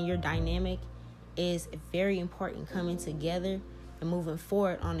 you and your dynamic is very important coming together and moving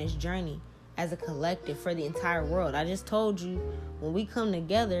forward on this journey as a collective for the entire world. I just told you, when we come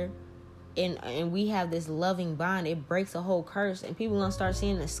together and we have this loving bond, it breaks a whole curse and people gonna start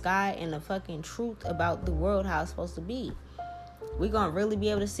seeing the sky and the fucking truth about the world, how it's supposed to be. We're going to really be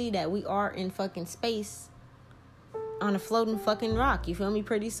able to see that we are in fucking space on a floating fucking rock. You feel me?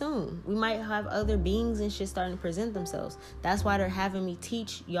 Pretty soon. We might have other beings and shit starting to present themselves. That's why they're having me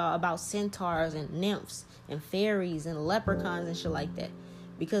teach y'all about centaurs and nymphs and fairies and leprechauns and shit like that.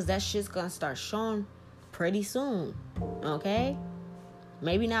 Because that shit's going to start showing pretty soon. Okay?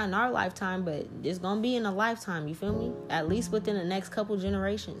 Maybe not in our lifetime, but it's going to be in a lifetime, you feel me? At least within the next couple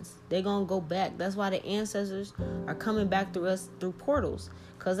generations. They're going to go back. That's why the ancestors are coming back through us through portals.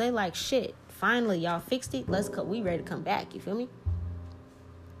 Because they like, shit, finally, y'all fixed it. We ready to come back, you feel me?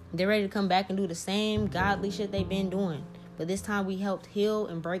 They're ready to come back and do the same godly shit they've been doing. But this time we helped heal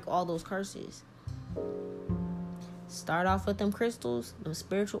and break all those curses. Start off with them crystals, them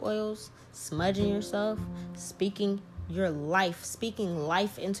spiritual oils, smudging yourself, speaking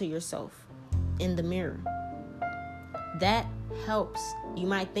life into yourself in the mirror. That helps. You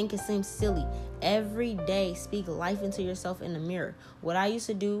might think it seems silly. Every day, speak life into yourself in the mirror. What I used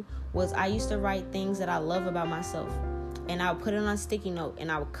to do was I used to write things that I love about myself, and I would put it on a sticky note, and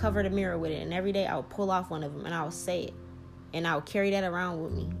I would cover the mirror with it, and every day I would pull off one of them, and I would say it, and I would carry that around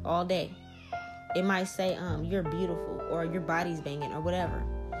with me all day. It might say, you're beautiful, or your body's banging, or whatever.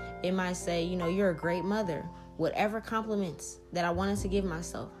 It might say, you're a great mother. Whatever compliments that I wanted to give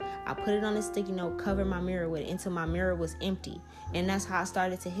myself, I put it on a sticky note, covered my mirror with it until my mirror was empty. And that's how I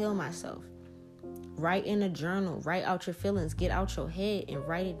started to heal myself. Write in a journal, write out your feelings, get out your head and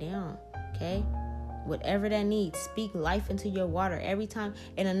write it down, okay? Whatever that needs, speak life into your water every time.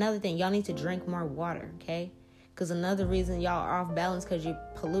 And another thing, y'all need to drink more water, okay? Because another reason y'all are off balance because you're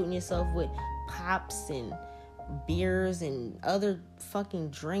polluting yourself with pops and beers and other fucking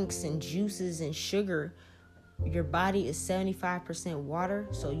drinks and juices and sugar. Your body is 75% water,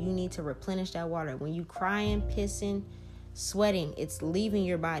 so you need to replenish that water. When you crying, pissing, sweating, it's leaving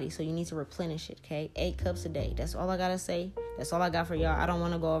your body, so you need to replenish it, okay? 8 cups a day. That's all I gotta say. That's all I got for y'all. I don't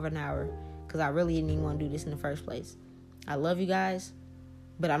want to go over an hour because I really didn't even want to do this in the first place. I love you guys.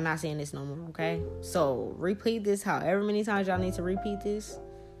 But I'm not saying this no more, okay? So repeat this however many times y'all need to repeat this.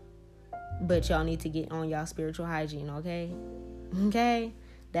 But y'all need to get on y'all spiritual hygiene, okay? Okay?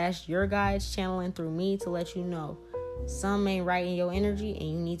 That's your guides channeling through me to let you know some ain't right in your energy and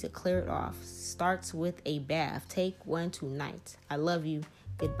you need to clear it off. Starts with a bath. Take one tonight. I love you.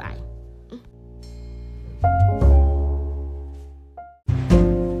 Goodbye.